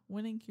 without a doubt.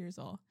 Winning cures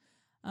all.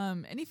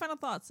 Any final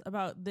thoughts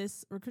about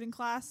this recruiting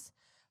class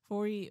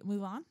before we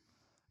move on?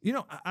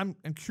 I'm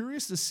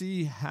curious to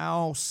see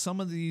how some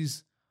of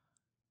these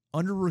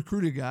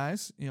under-recruited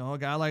guys, a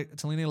guy like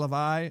Talini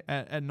Levi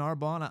at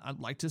Narbonne, I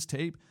liked his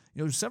tape.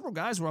 There's several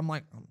guys where I'm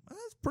like,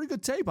 that's pretty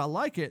good tape. I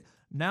like it.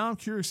 Now I'm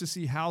curious to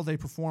see how they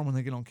perform when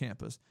they get on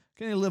campus.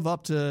 Can they live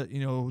up to,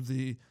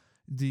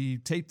 the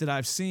tape that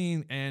I've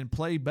seen and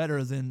play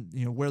better than,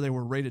 where they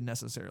were rated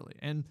necessarily?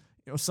 And,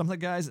 some of the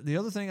guys, the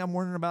other thing I'm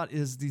wondering about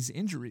is these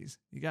injuries.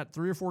 You got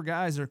 3 or 4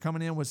 guys that are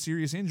coming in with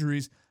serious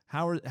injuries.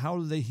 How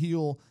do they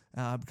heal?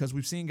 Because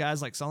we've seen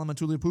guys like Solomon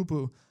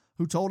Tulipupu,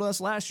 who told us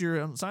last year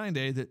on signing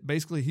day that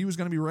basically he was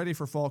going to be ready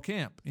for fall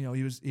camp.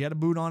 He had a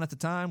boot on at the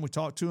time. We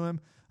talked to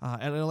him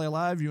at LA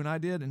Live, you and I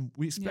did, and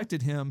we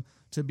expected him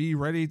to be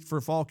ready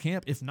for fall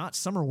camp, if not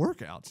summer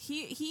workouts.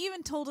 He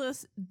even told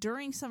us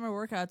during summer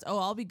workouts,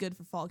 I'll be good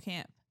for fall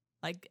camp.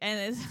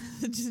 And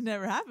it just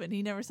never happened.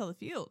 He never saw the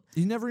field.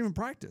 He never even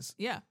practiced.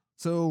 Yeah.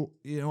 So,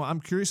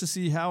 I'm curious to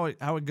see how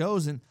it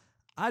goes. And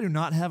I do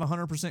not have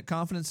 100%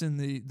 confidence in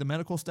the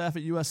medical staff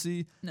at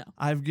USC. No.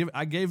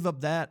 I gave up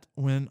that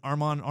when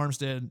Armand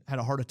Armstead had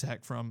a heart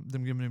attack from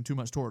them giving him too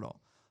much Toradol.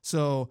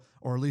 So,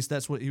 or at least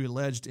that's what he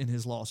alleged in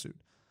his lawsuit.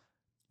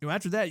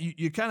 After that,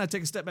 you kind of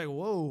take a step back.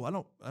 Whoa,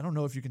 I don't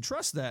know if you can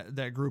trust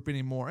that group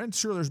anymore. And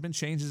sure, there's been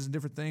changes and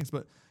different things,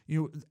 but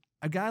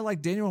a guy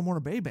like Daniel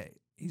Amorbebe,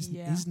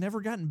 he's never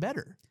gotten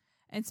better.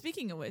 And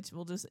speaking of which,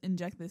 we'll just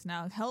inject this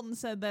now. Helton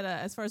said that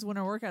as far as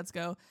winter workouts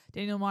go,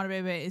 Daniel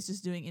Amorbebe is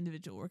just doing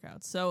individual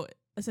workouts. So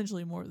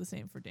essentially more of the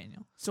same for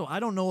Daniel. So I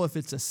don't know if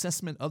it's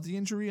assessment of the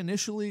injury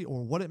initially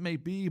or what it may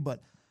be,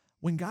 but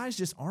when guys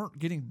just aren't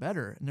getting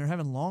better and they're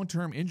having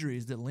long-term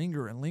injuries that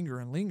linger and linger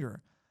and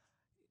linger,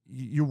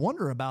 you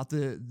wonder about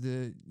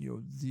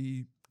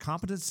the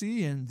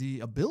competency and the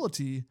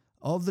ability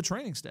of the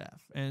training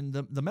staff and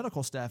the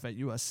medical staff at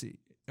USC.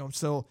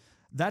 So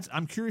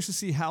I'm curious to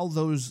see how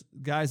those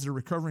guys that are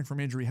recovering from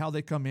injury, how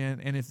they come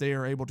in and if they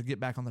are able to get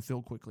back on the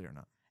field quickly or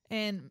not.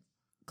 And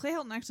Clay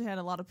Helton actually had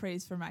a lot of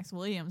praise for Max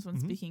Williams when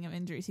speaking of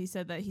injuries. He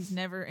said that he's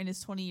never, in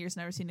his 20 years,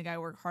 never seen a guy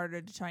work harder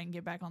to try and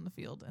get back on the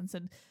field, and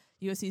said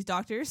USC's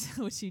doctors,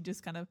 which he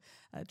just kind of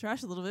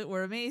trashed a little bit,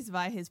 were amazed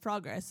by his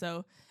progress.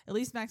 So at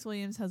least Max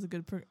Williams has a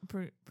good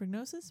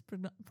prognosis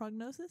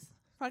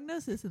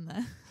in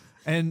that.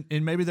 And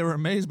maybe they were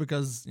amazed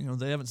because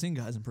they haven't seen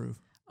guys improve.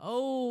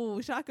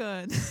 Oh,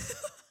 shotgun.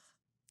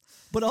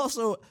 But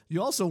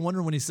you also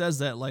wonder when he says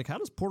that, like, how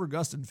does Porter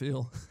Gustin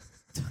feel?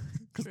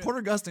 Because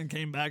Porter Gustin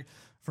came back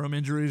from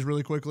injuries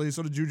really quickly.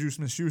 So did Juju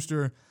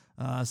Smith-Schuster.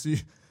 So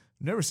you've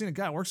never seen a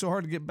guy work so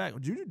hard to get back.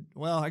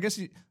 Well, I guess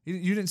you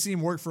didn't see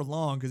him work for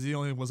long because he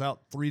only was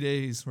out 3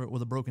 days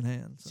with a broken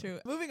hand. So. True.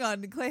 Moving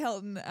on, Clay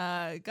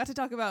Helton got to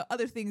talk about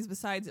other things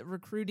besides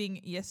recruiting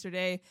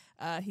yesterday.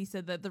 He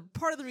said that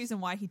part of the reason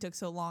why he took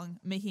so long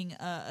making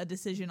a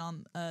decision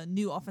on a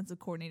new offensive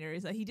coordinator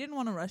is that he didn't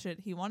want to rush it.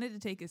 He wanted to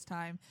take his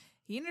time.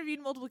 He interviewed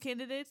multiple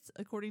candidates,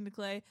 according to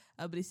Clay,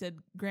 but he said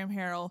Graham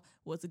Harrell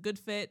was a good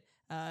fit.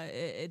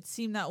 It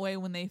seemed that way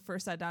when they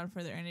first sat down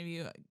for their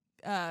interview.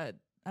 I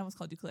almost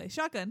called you Clay.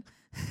 Shotgun.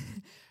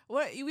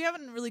 We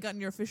haven't really gotten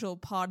your official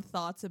pod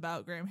thoughts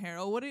about Graham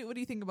Harrell. What do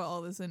you think about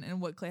all this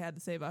and what Clay had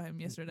to say about him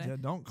yesterday? Yeah,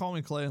 don't call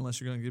me Clay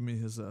unless you're going to give me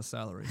his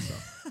salary.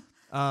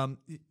 So,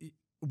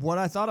 what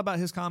I thought about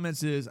his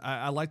comments is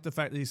I like the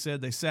fact that he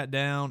said they sat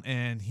down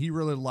and he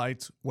really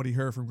liked what he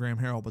heard from Graham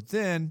Harrell. But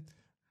then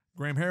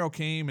Graham Harrell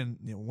came and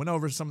went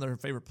over some of their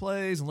favorite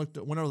plays and went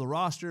over the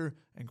roster.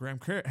 And Graham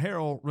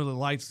Harrell really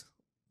liked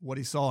what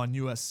he saw in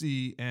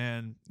USC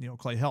and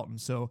Clay Helton.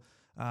 So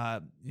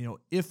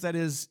if that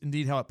is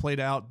indeed how it played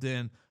out,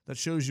 then that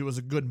shows you it was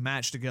a good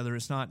match together.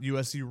 It's not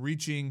USC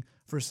reaching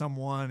for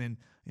someone and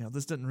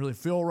this doesn't really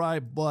feel right,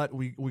 but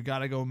we got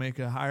to go make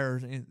a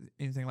hire,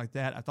 anything like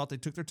that. I thought they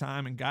took their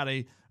time and got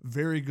a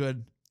very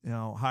good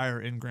hire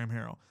in Graham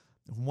Harrell.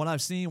 From what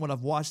I've seen, what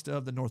I've watched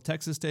of the North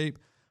Texas tape,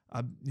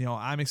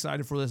 I'm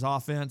excited for this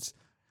offense.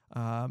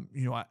 I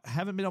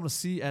haven't been able to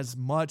see as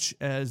much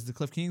as the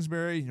Cliff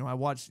Kingsbury. I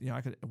watched,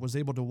 was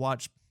able to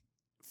watch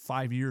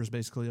 5 years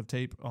basically of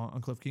tape on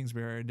Cliff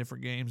Kingsbury and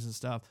different games and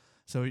stuff.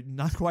 So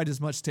not quite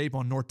as much tape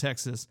on North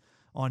Texas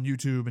on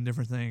YouTube and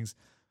different things.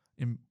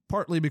 And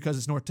partly because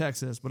it's North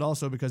Texas, but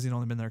also because he's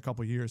only been there a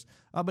couple of years.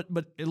 But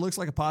it looks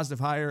like a positive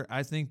hire.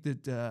 I think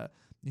that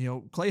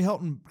Clay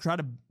Helton tried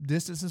to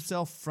distance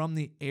himself from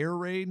the air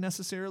raid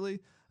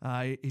necessarily.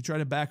 He tried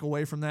to back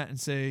away from that and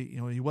say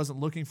he wasn't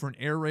looking for an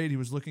air raid. He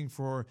was looking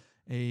for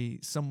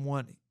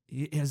someone.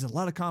 He has a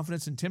lot of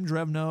confidence in Tim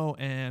Drevno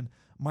and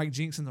Mike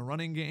Jinks in the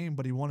running game,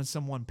 but he wanted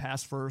someone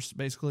pass first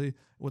basically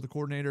with the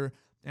coordinator.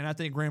 And I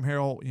think Graham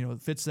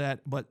Harrell, fits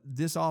that. But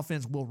this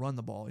offense will run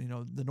the ball.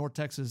 The North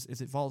Texas,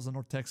 if it follows the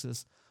North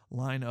Texas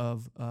line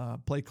of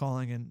play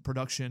calling and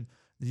production,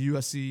 the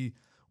USC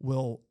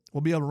will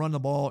be able to run the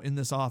ball in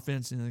this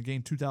offense. And they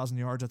gained 2,000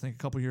 yards, I think, a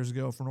couple of years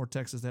ago for North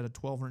Texas. They had a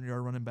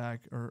 1,200-yard running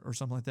back or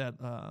something like that.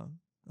 I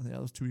think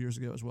that was 2 years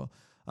ago as well.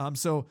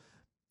 So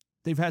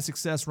they've had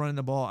success running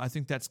the ball. I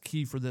think that's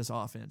key for this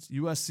offense.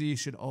 USC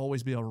should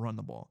always be able to run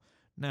the ball.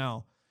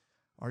 Now,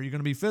 are you going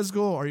to be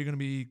physical? Are you going to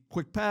be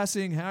quick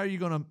passing? How are you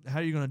going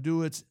to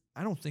do it?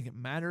 I don't think it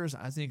matters.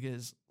 I think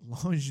as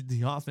long as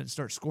the offense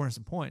starts scoring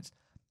some points.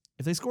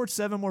 If they scored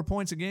 7 more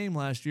points a game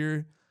last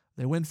year,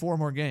 they win 4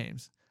 more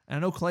games. And I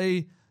know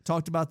Clay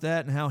talked about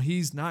that and how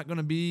he's not going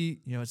to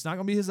be, it's not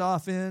going to be his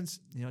offense.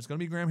 It's going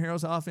to be Graham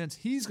Harrell's offense.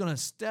 He's going to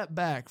step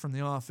back from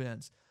the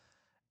offense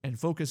and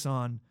focus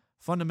on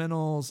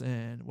fundamentals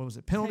and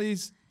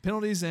penalties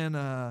and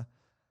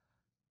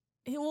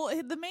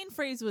the main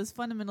phrase was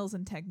fundamentals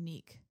and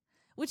technique,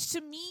 which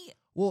to me...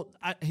 Well,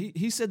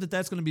 he said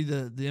that's going to be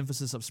the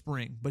emphasis of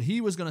spring, but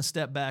he was going to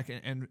step back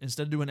and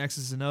instead of doing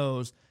X's and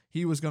O's,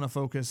 he was going to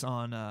focus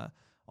on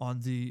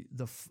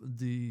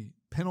the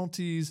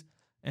penalties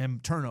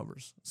and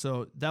turnovers.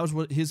 So that was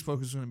what his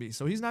focus was going to be.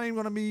 So he's not even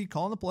going to be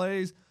calling the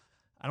plays.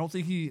 I don't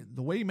think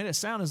the way he made it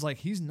sound is like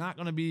he's not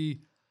going to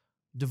be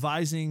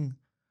devising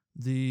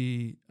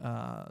the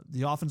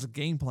offensive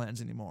game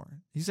plans anymore.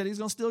 He said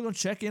he's still going to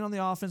check in on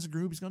the offensive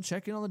group. He's going to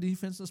check in on the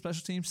defense and the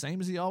special teams,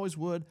 same as he always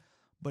would.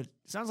 But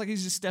it sounds like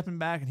he's just stepping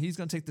back and he's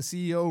going to take the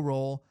CEO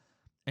role,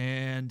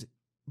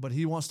 but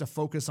he wants to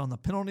focus on the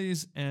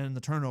penalties and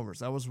the turnovers.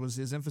 That was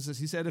his emphasis.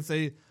 He said if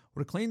they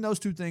would have cleaned those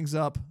 2 things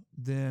up,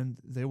 then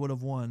they would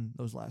have won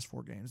those last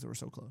 4 games that were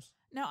so close.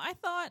 Now, I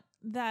thought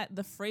that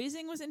the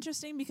phrasing was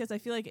interesting because I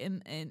feel like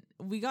in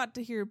we got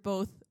to hear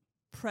both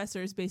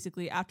pressers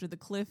basically after the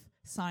Cliff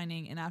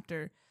signing and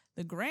after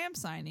the Graham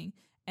signing,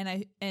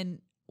 and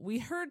we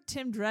heard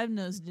Tim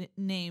Drevno's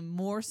name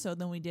more so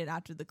than we did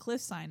after the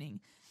Cliff signing.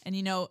 And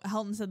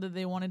Helton said that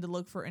they wanted to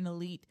look for an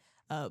elite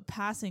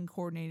passing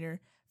coordinator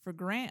for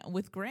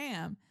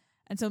Graham.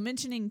 And so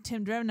mentioning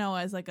Tim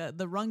Drevno as like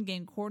the run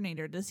game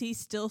coordinator, does he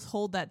still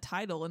hold that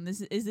title? And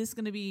is this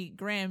going to be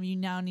Graham? You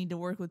now need to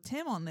work with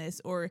Tim on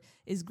this, or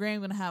is Graham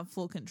going to have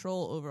full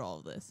control over all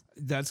of this?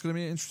 That's going to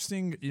be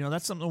interesting.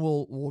 That's something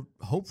we'll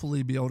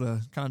hopefully be able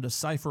to kind of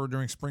decipher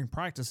during spring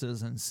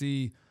practices and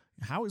see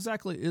how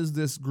exactly is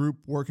this group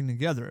working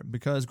together,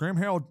 because Graham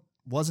Harrell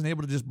wasn't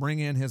able to just bring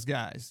in his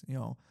guys.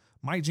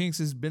 Mike Jinks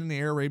has been in the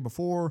air raid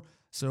before,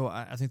 so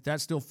I think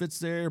that still fits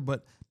there.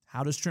 But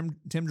how does Tim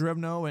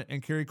Drevno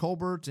and Kerry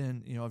Colbert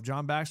and if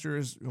John Baxter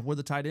is with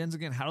the tight ends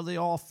again, how do they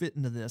all fit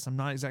into this? I'm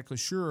not exactly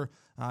sure.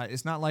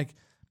 It's not like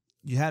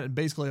you had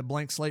basically a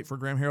blank slate for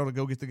Graham Harrell to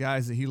go get the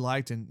guys that he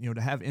liked and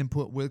to have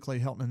input with Clay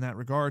Helton in that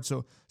regard.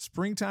 So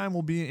springtime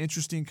will be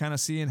interesting, kind of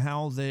seeing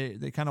how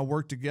they kind of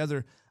work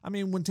together. I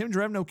mean, when Tim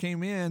Drevno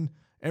came in,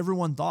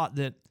 everyone thought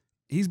that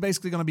he's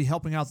basically going to be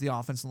helping out the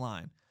offensive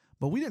line.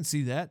 But we didn't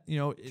see that.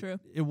 True.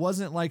 It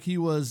wasn't like he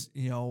was,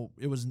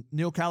 it was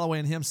Neil Callaway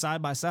and him side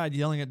by side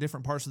yelling at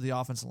different parts of the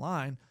offensive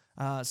line.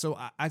 So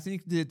I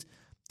think that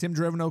Tim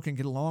Drevno can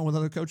get along with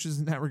other coaches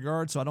in that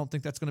regard. So I don't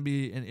think that's going to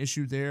be an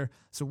issue there.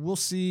 So we'll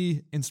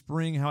see in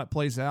spring how it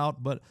plays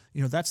out. But,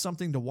 that's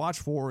something to watch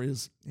for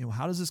is,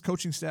 how does this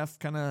coaching staff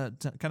kind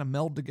of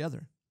meld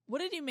together? What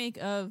did you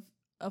make of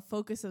a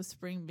focus of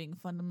spring being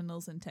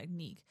fundamentals and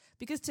technique?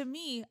 Because to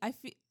me, I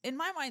feel in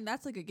my mind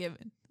that's like a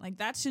given. Like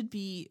that should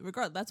be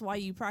regardless. That's why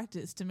you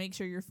practice, to make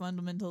sure your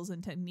fundamentals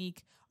and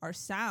technique are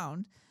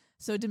sound.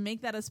 So to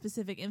make that a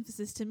specific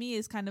emphasis to me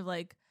is kind of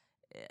like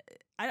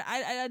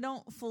I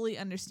don't fully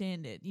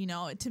understand it. You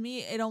know, to me,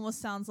 it almost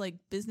sounds like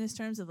business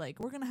terms of like,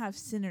 we're going to have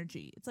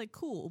synergy. It's like,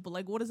 cool, but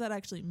like, what does that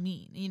actually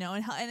mean? You know,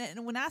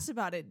 and when asked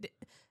about it,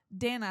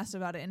 Dan asked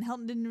about it, and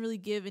Helton didn't really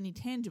give any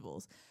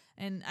tangibles.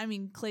 And I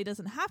mean, Clay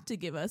doesn't have to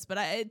give us,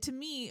 but to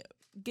me,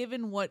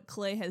 given what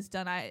Clay has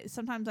done,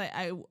 sometimes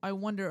I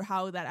wonder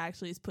how that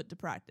actually is put to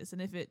practice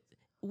and if it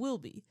will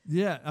be.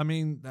 Yeah, I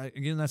mean,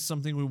 again, that's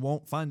something we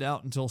won't find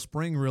out until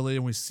spring, really,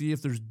 and we see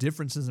if there's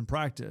differences in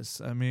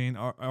practice. I mean,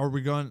 are we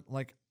going,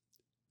 like,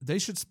 they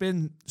should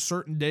spend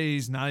certain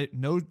days, no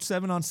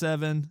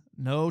 7-on-7,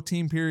 no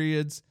team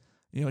periods.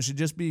 You know, it should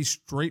just be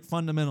straight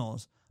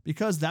fundamentals,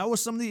 because that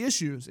was some of the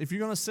issues. If you're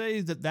going to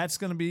say that that's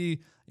going to be,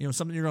 you know,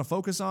 something you're going to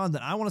focus on,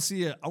 then I want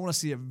to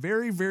see a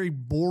very, very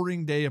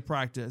boring day of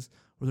practice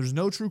where there's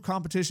no true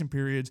competition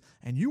periods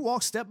and you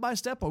walk step by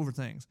step over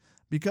things,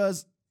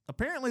 because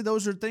apparently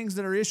those are things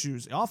that are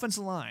issues. The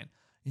offensive line,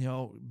 you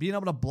know, being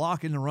able to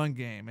block in the run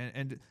game,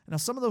 and now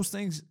some of those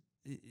things,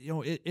 you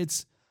know,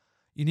 it's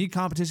you need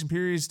competition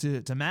periods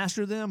to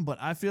master them. But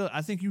I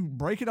think you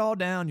break it all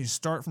down, you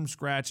start from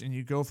scratch, and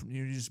you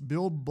just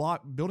building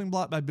block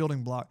by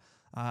building block.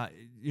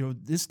 You know,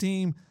 this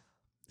team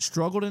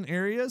struggled in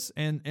areas,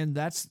 and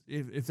that's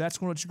if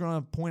that's what you're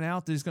going to point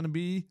out that is going to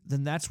be,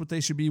 then that's what they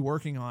should be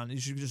working on. You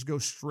should just go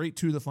straight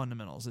to the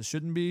fundamentals. It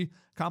shouldn't be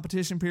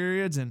competition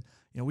periods and,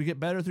 you know, we get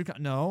better through.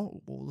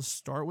 No, we'll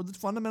start with the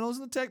fundamentals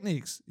and the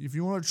techniques, if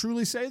you want to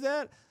truly say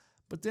that.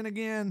 But then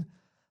again,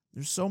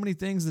 there's so many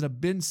things that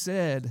have been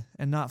said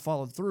and not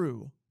followed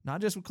through.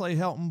 Not just with Clay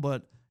Helton,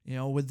 but, you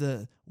know, with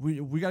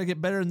we got to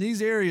get better in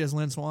these areas,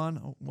 Lynn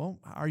Swann. Well,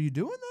 are you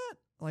doing that?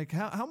 Like,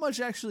 how much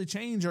actually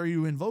change are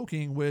you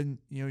invoking when,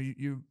 you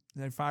know,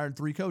 they fired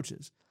 3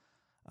 coaches?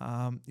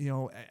 You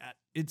know,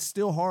 it's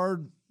still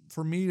hard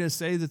for me to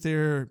say that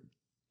they're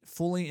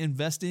fully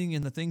investing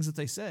in the things that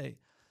they say.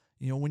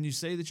 You know, when you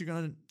say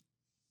that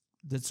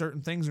that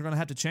certain things are going to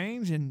have to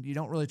change and you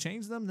don't really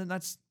change them, then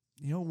that's,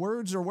 you know,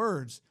 words are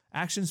words.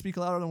 Actions speak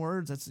louder than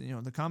words. That's, you know,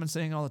 the common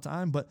saying all the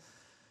time. But,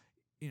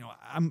 you know,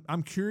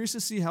 I'm curious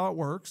to see how it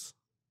works.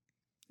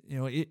 You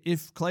know,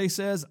 if Clay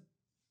says,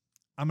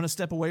 I'm going to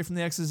step away from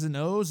the X's and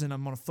O's and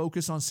I'm going to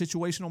focus on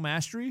situational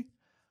mastery,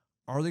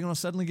 are they going to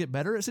suddenly get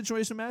better at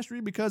situational mastery?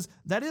 Because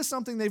that is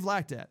something they've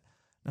lacked at.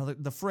 Now,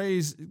 the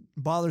phrase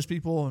bothers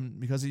people and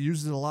because he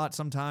uses it a lot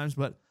sometimes,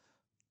 but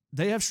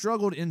they have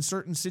struggled in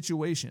certain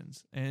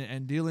situations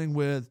and dealing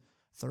with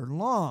third and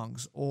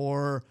longs,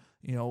 or,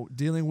 you know,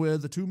 dealing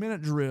with the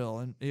 2-minute drill,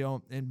 and, you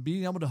know, and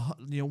being able to,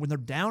 you know, when they're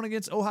down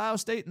against Ohio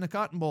State in the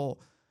Cotton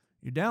Bowl,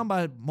 you're down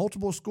by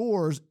multiple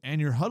scores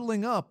and you're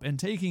huddling up and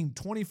taking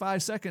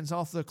 25 seconds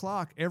off the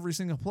clock every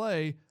single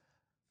play.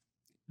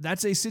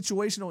 That's a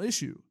situational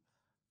issue.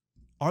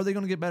 Are they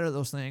going to get better at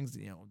those things?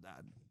 You know,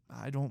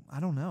 I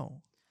don't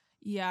know.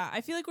 Yeah,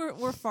 I feel like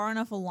we're far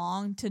enough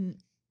along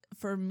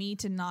for me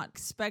to not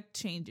expect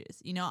changes.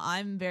 You know,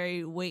 I'm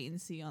very wait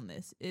and see on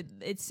this.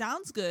 It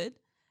sounds good,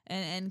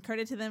 and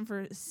credit to them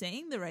for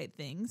saying the right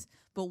things,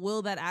 but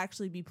will that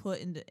actually be put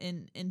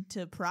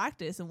into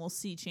practice and we'll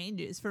see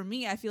changes? For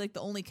me, I feel like the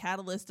only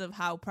catalyst of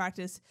how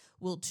practice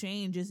will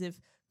change is if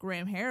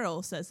Graham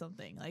Harrell says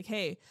something like,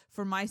 hey,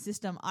 for my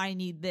system, I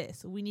need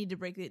this. We need to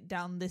break it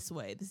down this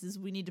way.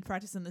 We need to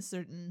practice in this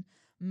certain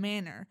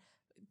manner.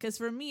 Because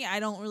for me, I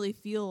don't really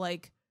feel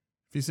like,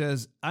 if he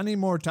says, I need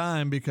more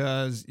time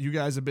because you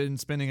guys have been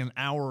spending an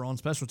hour on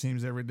special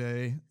teams every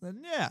day,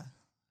 then yeah,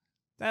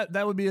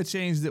 that would be a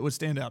change that would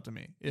stand out to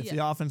me. If the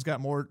defense got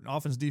more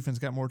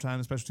time,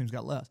 and special teams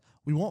got less.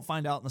 We won't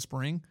find out in the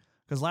spring,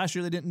 because last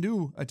year they didn't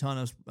do a ton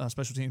of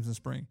special teams in the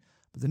spring.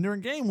 But then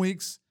during game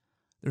weeks,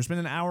 they're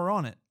spending an hour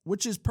on it,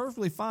 which is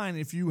perfectly fine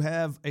if you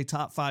have a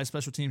top 5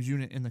 special teams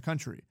unit in the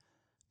country.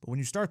 But when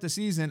you start the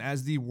season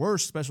as the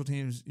worst special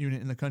teams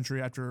unit in the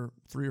country after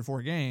 3 or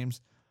 4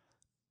 games,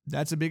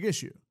 that's a big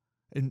issue.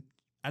 And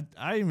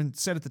I even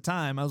said at the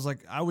time, I was like,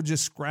 I would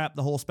just scrap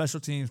the whole special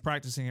teams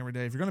practicing every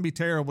day. If you're going to be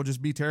terrible,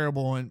 just be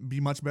terrible and be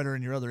much better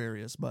in your other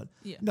areas. But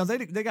no,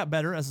 they got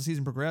better as the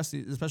season progressed.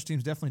 The special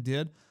teams definitely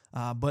did.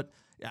 But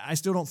I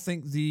still don't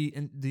think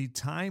the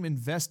time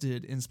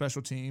invested in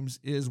special teams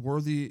is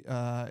worthy,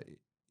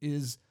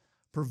 is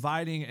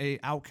providing a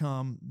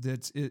outcome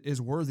that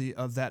is worthy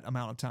of that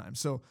amount of time.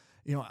 So,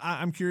 you know,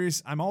 I'm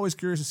curious. I'm always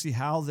curious to see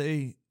how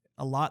they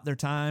allot their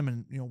time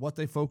and, you know, what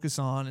they focus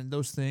on and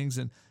those things.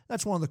 And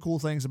that's one of the cool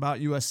things about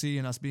USC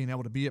and us being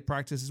able to be at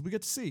practice is we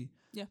get to see.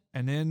 Yeah.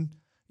 And then,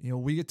 you know,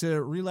 we get to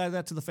relay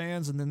that to the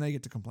fans and then they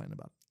get to complain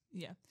about it.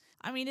 Yeah.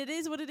 I mean, it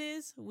is what it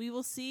is. We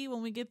will see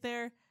when we get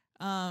there.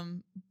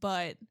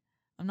 But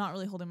I'm not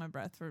really holding my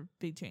breath for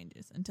big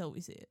changes until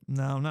we see it.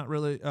 No, not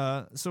really.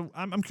 So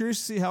I'm curious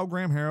to see how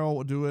Graham Harrell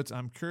will do it.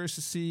 I'm curious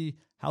to see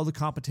how the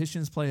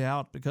competitions play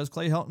out, because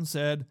Clay Helton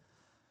said,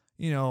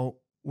 you know,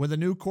 with a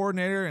new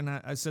coordinator, and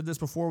I said this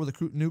before, with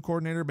a new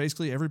coordinator,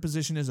 basically every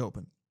position is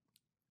open.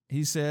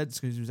 He said,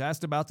 because he was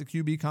asked about the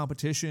QB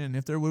competition, and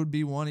if there would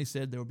be one, he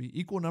said there would be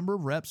equal number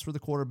of reps for the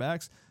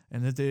quarterbacks,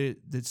 and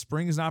that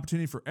spring is an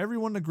opportunity for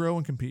everyone to grow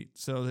and compete,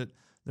 so that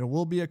there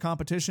will be a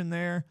competition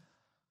there.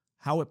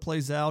 How it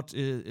plays out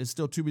is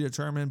still to be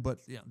determined, but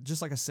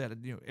just like I said,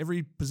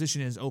 every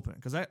position is open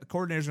because that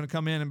coordinator is going to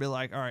come in and be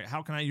like, all right,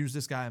 how can I use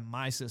this guy in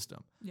my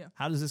system? Yeah.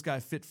 How does this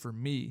guy fit for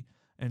me?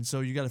 And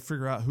so you got to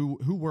figure out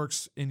who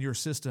works in your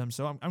system.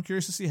 So I'm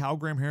curious to see how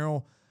Graham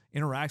Harrell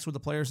interacts with the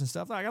players and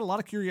stuff. I got a lot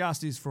of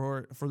curiosities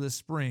for this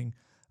spring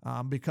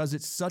because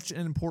it's such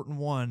an important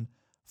one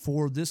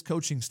for this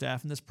coaching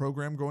staff and this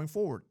program going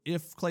forward.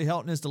 If Clay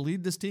Helton is to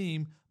lead this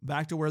team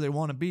back to where they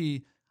want to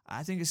be,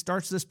 I think it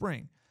starts this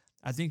spring.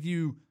 I think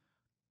you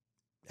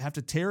have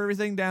to tear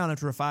everything down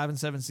after a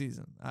 5-7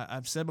 season.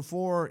 I've said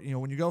before,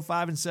 when you go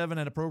 5-7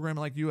 at a program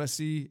like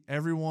USC,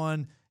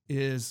 everyone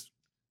is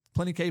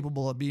plenty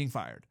capable of being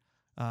fired.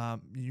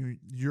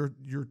 Your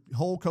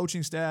whole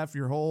coaching staff,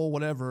 your whole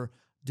whatever,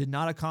 did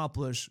not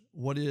accomplish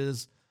what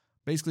is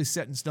basically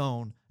set in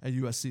stone at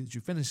USC, that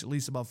you finish at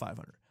least above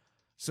 500.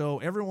 So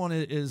everyone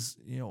is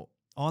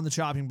on the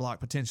chopping block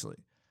potentially.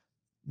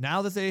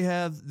 Now that they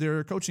have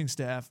their coaching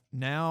staff,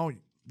 now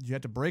you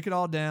have to break it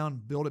all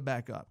down, build it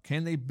back up.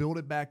 Can they build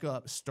it back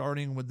up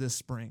starting with this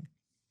spring?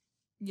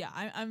 Yeah,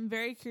 I'm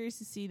very curious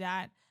to see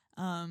that.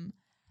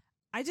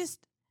 I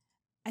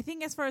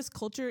think as far as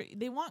culture,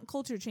 they want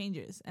culture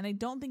changes, and I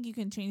don't think you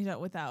can change that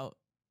without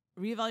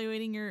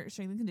reevaluating your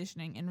strength and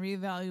conditioning and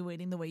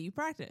reevaluating the way you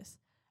practice.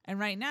 And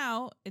right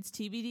now, it's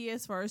TBD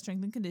as far as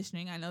strength and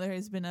conditioning. I know there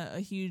has been a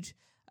huge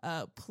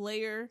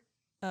player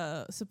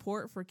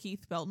support for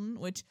Keith Belton,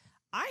 which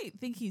I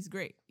think he's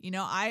great.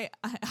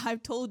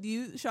 I've told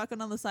you,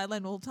 Shotgun on the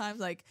sideline multiple times,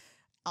 like,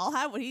 I'll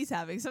have what he's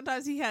having.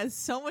 Sometimes he has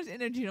so much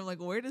energy, and I'm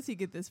like, where does he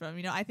get this from?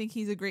 I think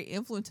he's a great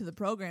influence to the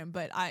program.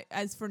 But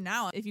as for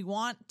now, if you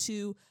want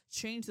to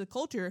change the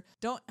culture,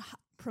 don't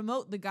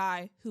promote the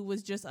guy who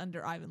was just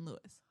under Ivan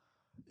Lewis.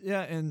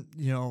 Yeah, and,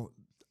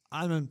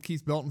 I'm a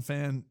Keith Belton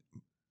fan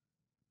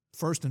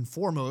first and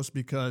foremost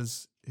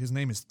because his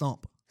name is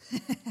Thump.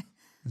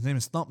 His name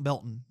is Thump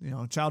Belton,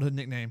 childhood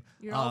nickname.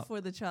 You're all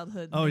for the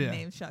childhood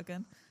nickname,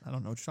 Shotgun. I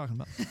don't know what you're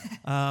talking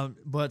about.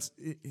 But,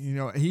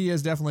 he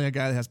is definitely a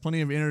guy that has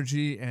plenty of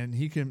energy, and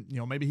he can,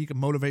 maybe he can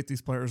motivate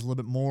these players a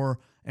little bit more,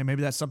 and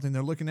maybe that's something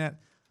they're looking at.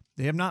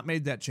 They have not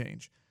made that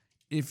change.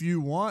 If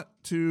you want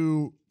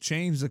to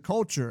change the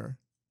culture,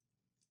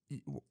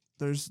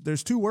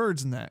 there's two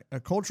words in that, a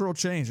cultural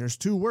change. There's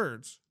two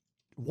words.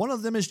 One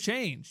of them is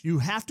change. You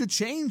have to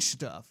change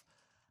stuff.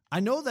 I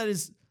know that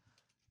is,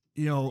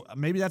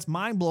 maybe that's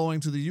mind-blowing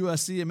to the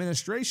USC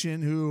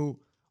administration who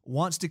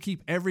wants to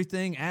keep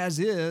everything as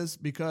is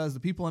because the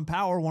people in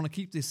power want to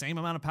keep the same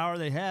amount of power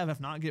they have,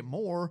 if not get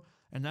more.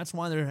 And that's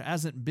why there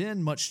hasn't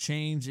been much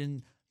change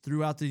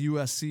throughout the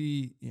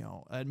USC,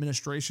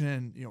 administration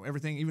and,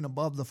 everything even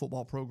above the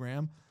football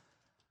program.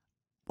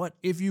 But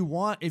if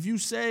you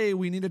say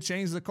we need to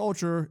change the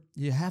culture,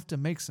 you have to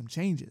make some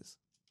changes.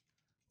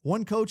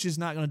 One coach is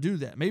not going to do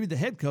that. Maybe the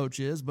head coach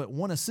is, but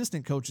one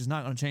assistant coach is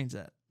not going to change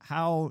that.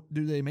 How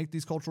do they make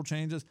these cultural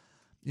changes?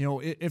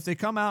 If they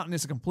come out and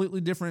it's a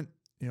completely different,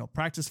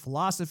 practice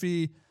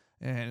philosophy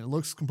and it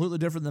looks completely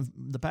different than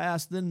the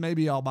past, then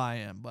maybe I'll buy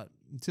in. But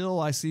until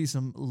I see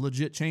some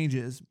legit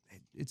changes,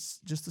 it's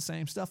just the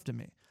same stuff to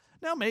me.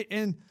 Now,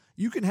 and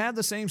you can have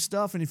the same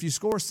stuff, and if you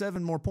score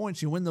 7 more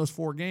points, you win those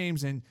 4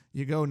 games and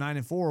you go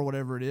 9-4 or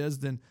whatever it is,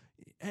 then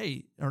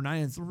hey, or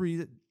 9-3,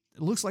 it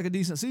looks like a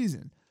decent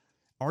season.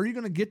 Are you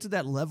going to get to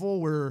that level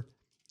where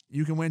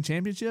you can win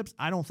championships?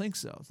 I don't think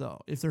so,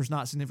 though, if there's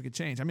not significant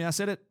change. I mean, I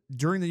said it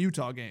during the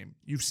Utah game.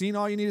 You've seen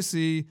all you need to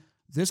see.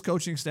 This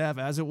coaching staff,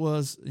 as it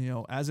was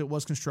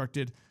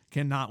constructed,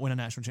 cannot win a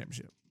national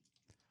championship.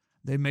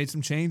 They've made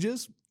some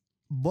changes,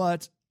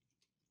 but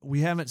we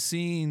haven't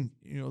seen,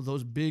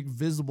 those big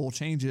visible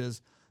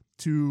changes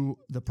to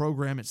the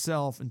program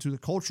itself and to the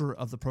culture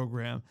of the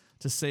program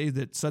to say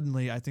that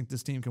suddenly I think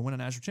this team can win a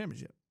national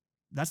championship.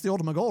 That's the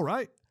ultimate goal,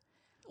 right?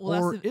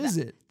 Well, or is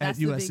it at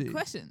USC? That's the big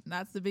question.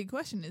 That's the big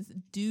question is,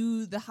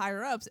 do the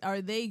higher-ups,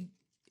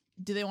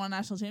 do they want a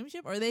national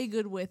championship? Or are they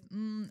good with a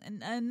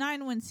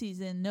 9-win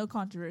season, no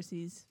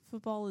controversies,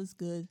 football is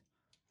good?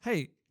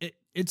 Hey,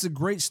 it's a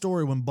great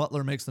story when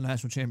Butler makes the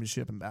national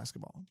championship in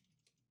basketball.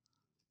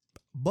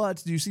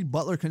 But do you see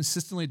Butler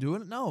consistently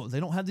doing it? No, they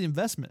don't have the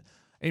investment.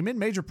 A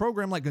mid-major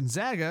program like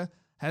Gonzaga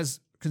has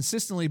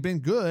consistently been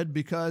good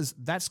because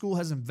that school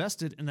has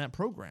invested in that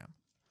program.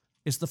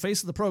 It's the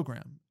face of the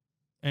program.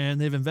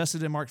 And they've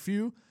invested in Mark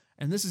Few.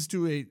 And this is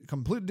to a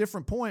completely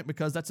different point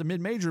because that's a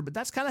mid-major, but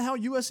that's kind of how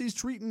USC is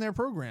treating their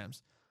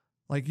programs.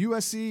 Like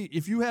USC,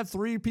 if you have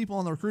 3 people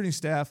on the recruiting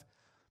staff,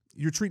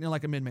 you're treating it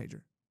like a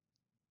mid-major.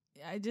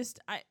 And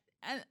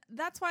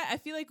that's why I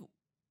feel like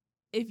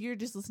if you're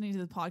just listening to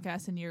the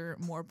podcast and you're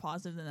more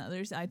positive than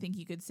others, I think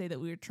you could say that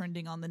we were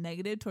trending on the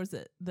negative towards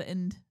the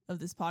end of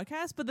this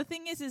podcast. But the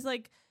thing is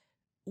like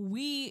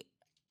we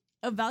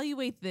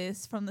evaluate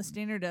this from the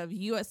standard of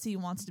USC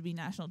wants to be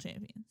national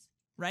champions,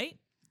 right?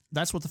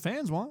 That's what the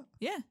fans want.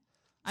 Yeah.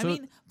 I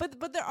mean,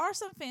 but there are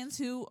some fans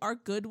who are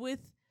good with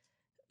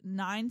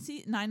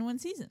 9-win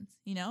seasons.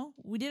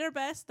 We did our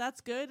best.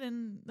 That's good.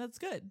 And that's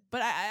good.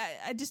 But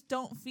I just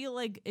don't feel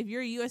like if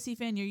you're a USC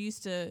fan, you're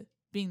used to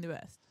being the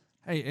best.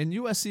 Hey, and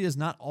USC has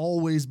not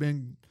always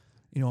been,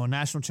 a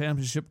national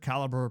championship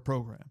caliber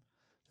program.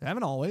 They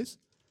haven't always,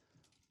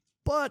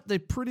 but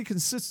they've pretty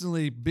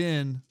consistently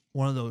been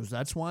one of those.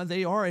 That's why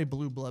they are a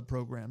blue blood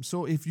program.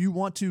 So if you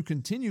want to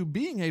continue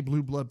being a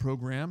blue blood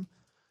program,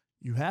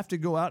 you have to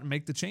go out and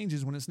make the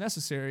changes when it's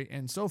necessary.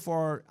 And so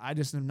far, I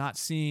just have not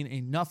seen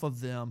enough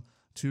of them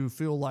to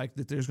feel like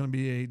that there's going to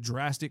be a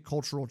drastic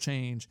cultural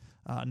change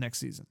next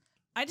season.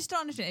 I just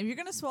don't understand. If you're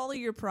going to swallow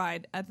your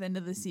pride at the end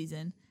of the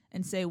season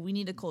and say we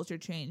need a culture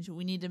change,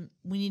 we need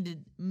to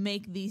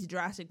make these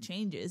drastic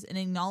changes and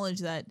acknowledge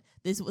that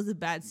this was a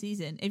bad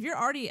season. If you're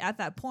already at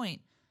that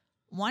point,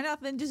 why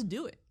not then just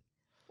do it?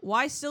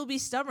 Why still be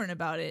stubborn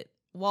about it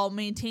while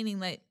maintaining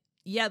that,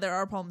 yeah, there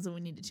are problems and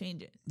we need to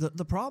change it?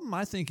 The problem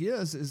I think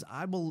is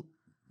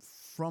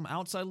from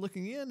outside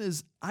looking in,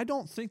 is I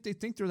don't think they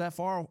think they're that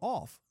far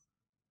off.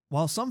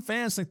 While some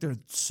fans think they're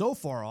so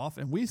far off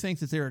and we think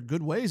that they're a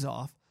good ways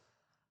off,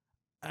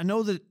 I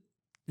know that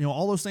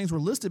all those things were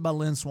listed by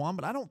Lynn Swann,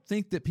 but I don't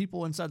think that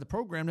people inside the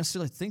program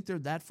necessarily think they're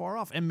that far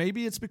off. And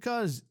maybe it's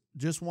because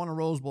just won a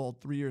Rose Bowl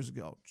 3 years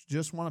ago,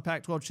 just won a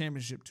Pac-12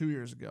 championship 2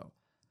 years ago.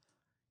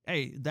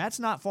 Hey, that's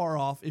not far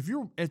off. If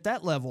you're at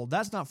that level,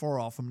 that's not far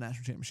off from a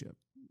national championship.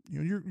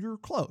 You're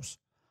close.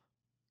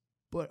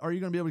 But are you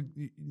going to be able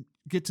to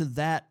get to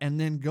that and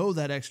then go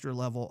that extra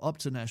level up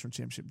to national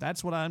championship?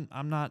 That's what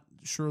I'm not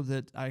sure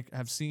that I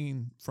have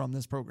seen from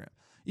this program.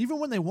 Even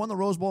when they won the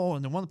Rose Bowl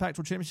and they won the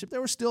Pac-12 championship,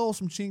 there were still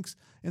some chinks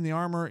in the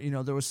armor.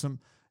 There was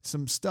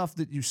some stuff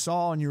that you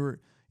saw and you were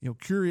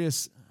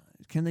curious.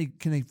 Can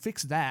they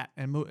fix that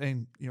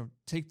and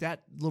take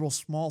that little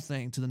small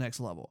thing to the next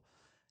level?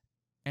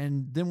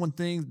 And then when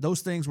those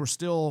things were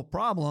still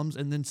problems,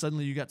 and then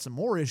suddenly you got some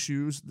more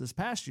issues this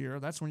past year,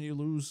 that's when you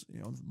lose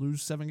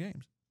 7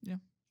 games. Yeah.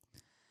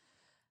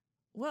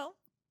 Well,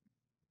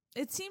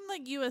 it seemed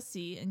like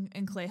USC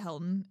and Clay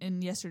Helton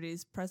in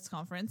yesterday's press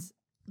conference,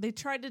 they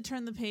tried to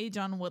turn the page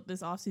on what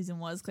this offseason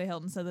was. Clay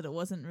Helton said that it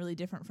wasn't really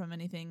different from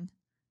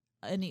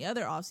any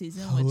other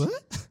offseason,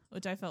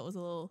 which I felt was a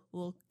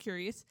little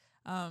curious.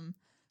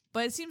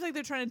 But it seems like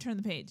they're trying to turn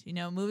the page,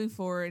 moving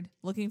forward,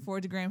 looking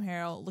forward to Graham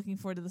Harrell, looking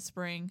forward to the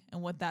spring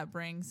and what that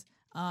brings.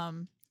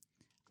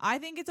 I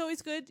think it's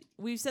always good.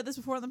 We've said this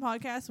before on the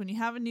podcast. When you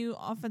have a new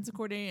offensive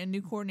coordinator, a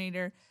new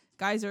coordinator,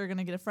 guys are going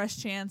to get a fresh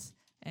chance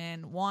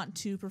and want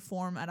to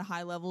perform at a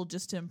high level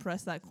just to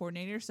impress that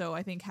coordinator. So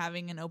I think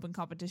having an open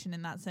competition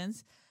in that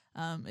sense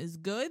is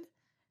good.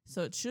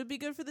 So it should be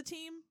good for the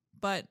team.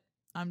 But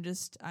I'm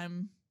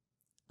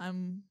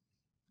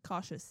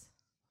cautious.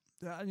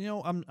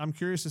 I'm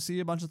curious to see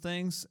a bunch of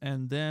things,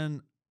 and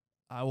then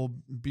I will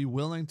be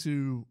willing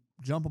to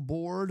jump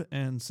aboard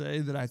and say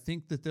that I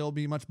think that they'll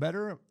be much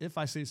better if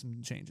I see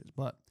some changes.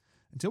 But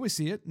until we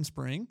see it in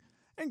spring,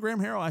 and Graham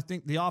Harrell, I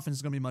think the offense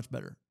is going to be much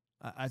better.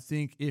 I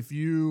think if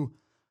you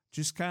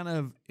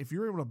if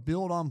you're able to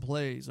build on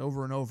plays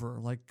over and over,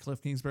 like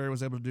Cliff Kingsbury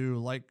was able to do,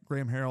 like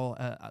Graham Harrell,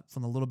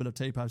 from the little bit of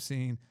tape I've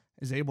seen,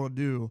 is able to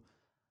do,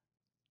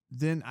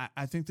 then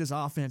I think this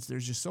offense,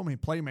 there's just so many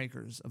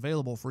playmakers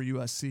available for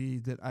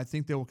USC that I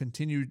think the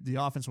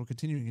offense will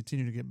continue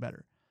to get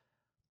better.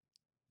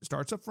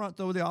 Starts up front,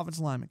 though, with the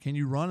offensive lineman. Can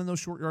you run in those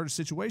short yardage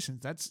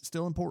situations? That's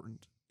still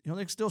important. They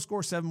can still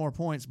score 7 more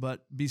points,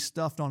 but be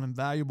stuffed on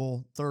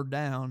invaluable third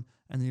down,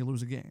 and then you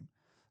lose a game.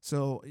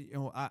 So,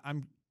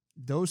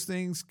 those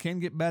things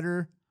can get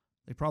better.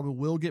 They probably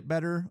will get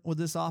better with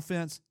this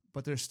offense,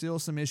 but there's still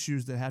some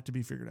issues that have to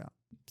be figured out.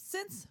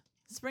 Since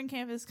spring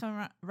camp is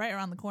coming right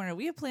around the corner,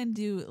 we have planned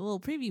to do little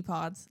preview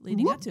pods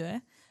leading up to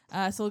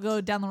it. So we'll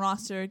go down the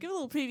roster, give a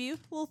little preview,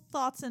 little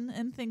thoughts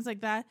and things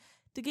like that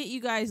to get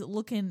you guys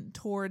looking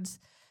towards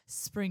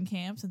spring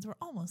camp, since we're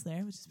almost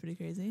there, which is pretty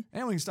crazy.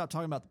 And we can stop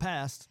talking about the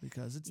past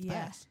because it's the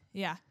past.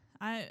 Yeah.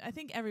 I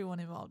think everyone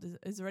involved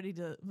is ready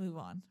to move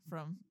on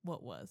from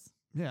what was.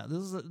 Yeah, this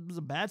was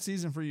a bad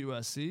season for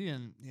USC,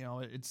 and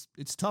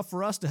it's tough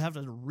for us to have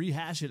to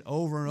rehash it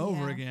over and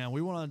over again.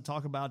 We want to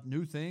talk about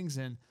new things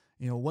and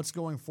what's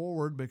going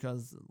forward,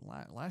 because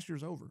last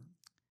year's over.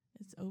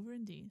 It's over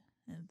indeed,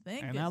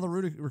 and now the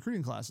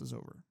recruiting class is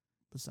over.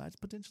 Besides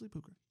potentially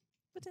Puka.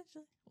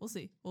 Potentially,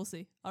 we'll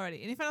see.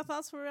 Alrighty, any final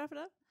thoughts before we wrap it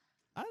up?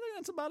 I think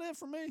that's about it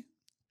for me.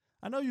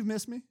 I know you've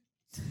missed me.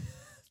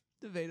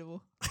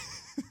 Debatable.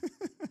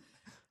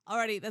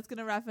 Alrighty, that's going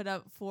to wrap it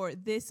up for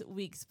this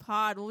week's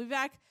pod. We'll be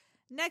back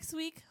next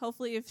week,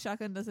 hopefully, if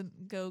Shotgun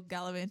doesn't go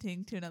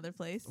gallivanting to another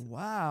place.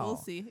 Wow. We'll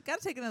see.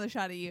 Got to take another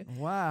shot at you.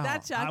 Wow.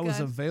 That Shotgun. I was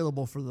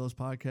available for those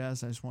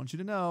podcasts. I just want you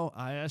to know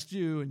I asked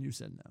you and you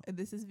said no. And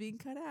this is being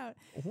cut out.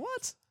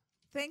 What?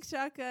 Thanks,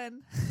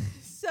 Shotgun,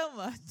 so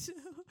much.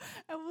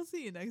 And we'll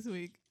see you next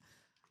week.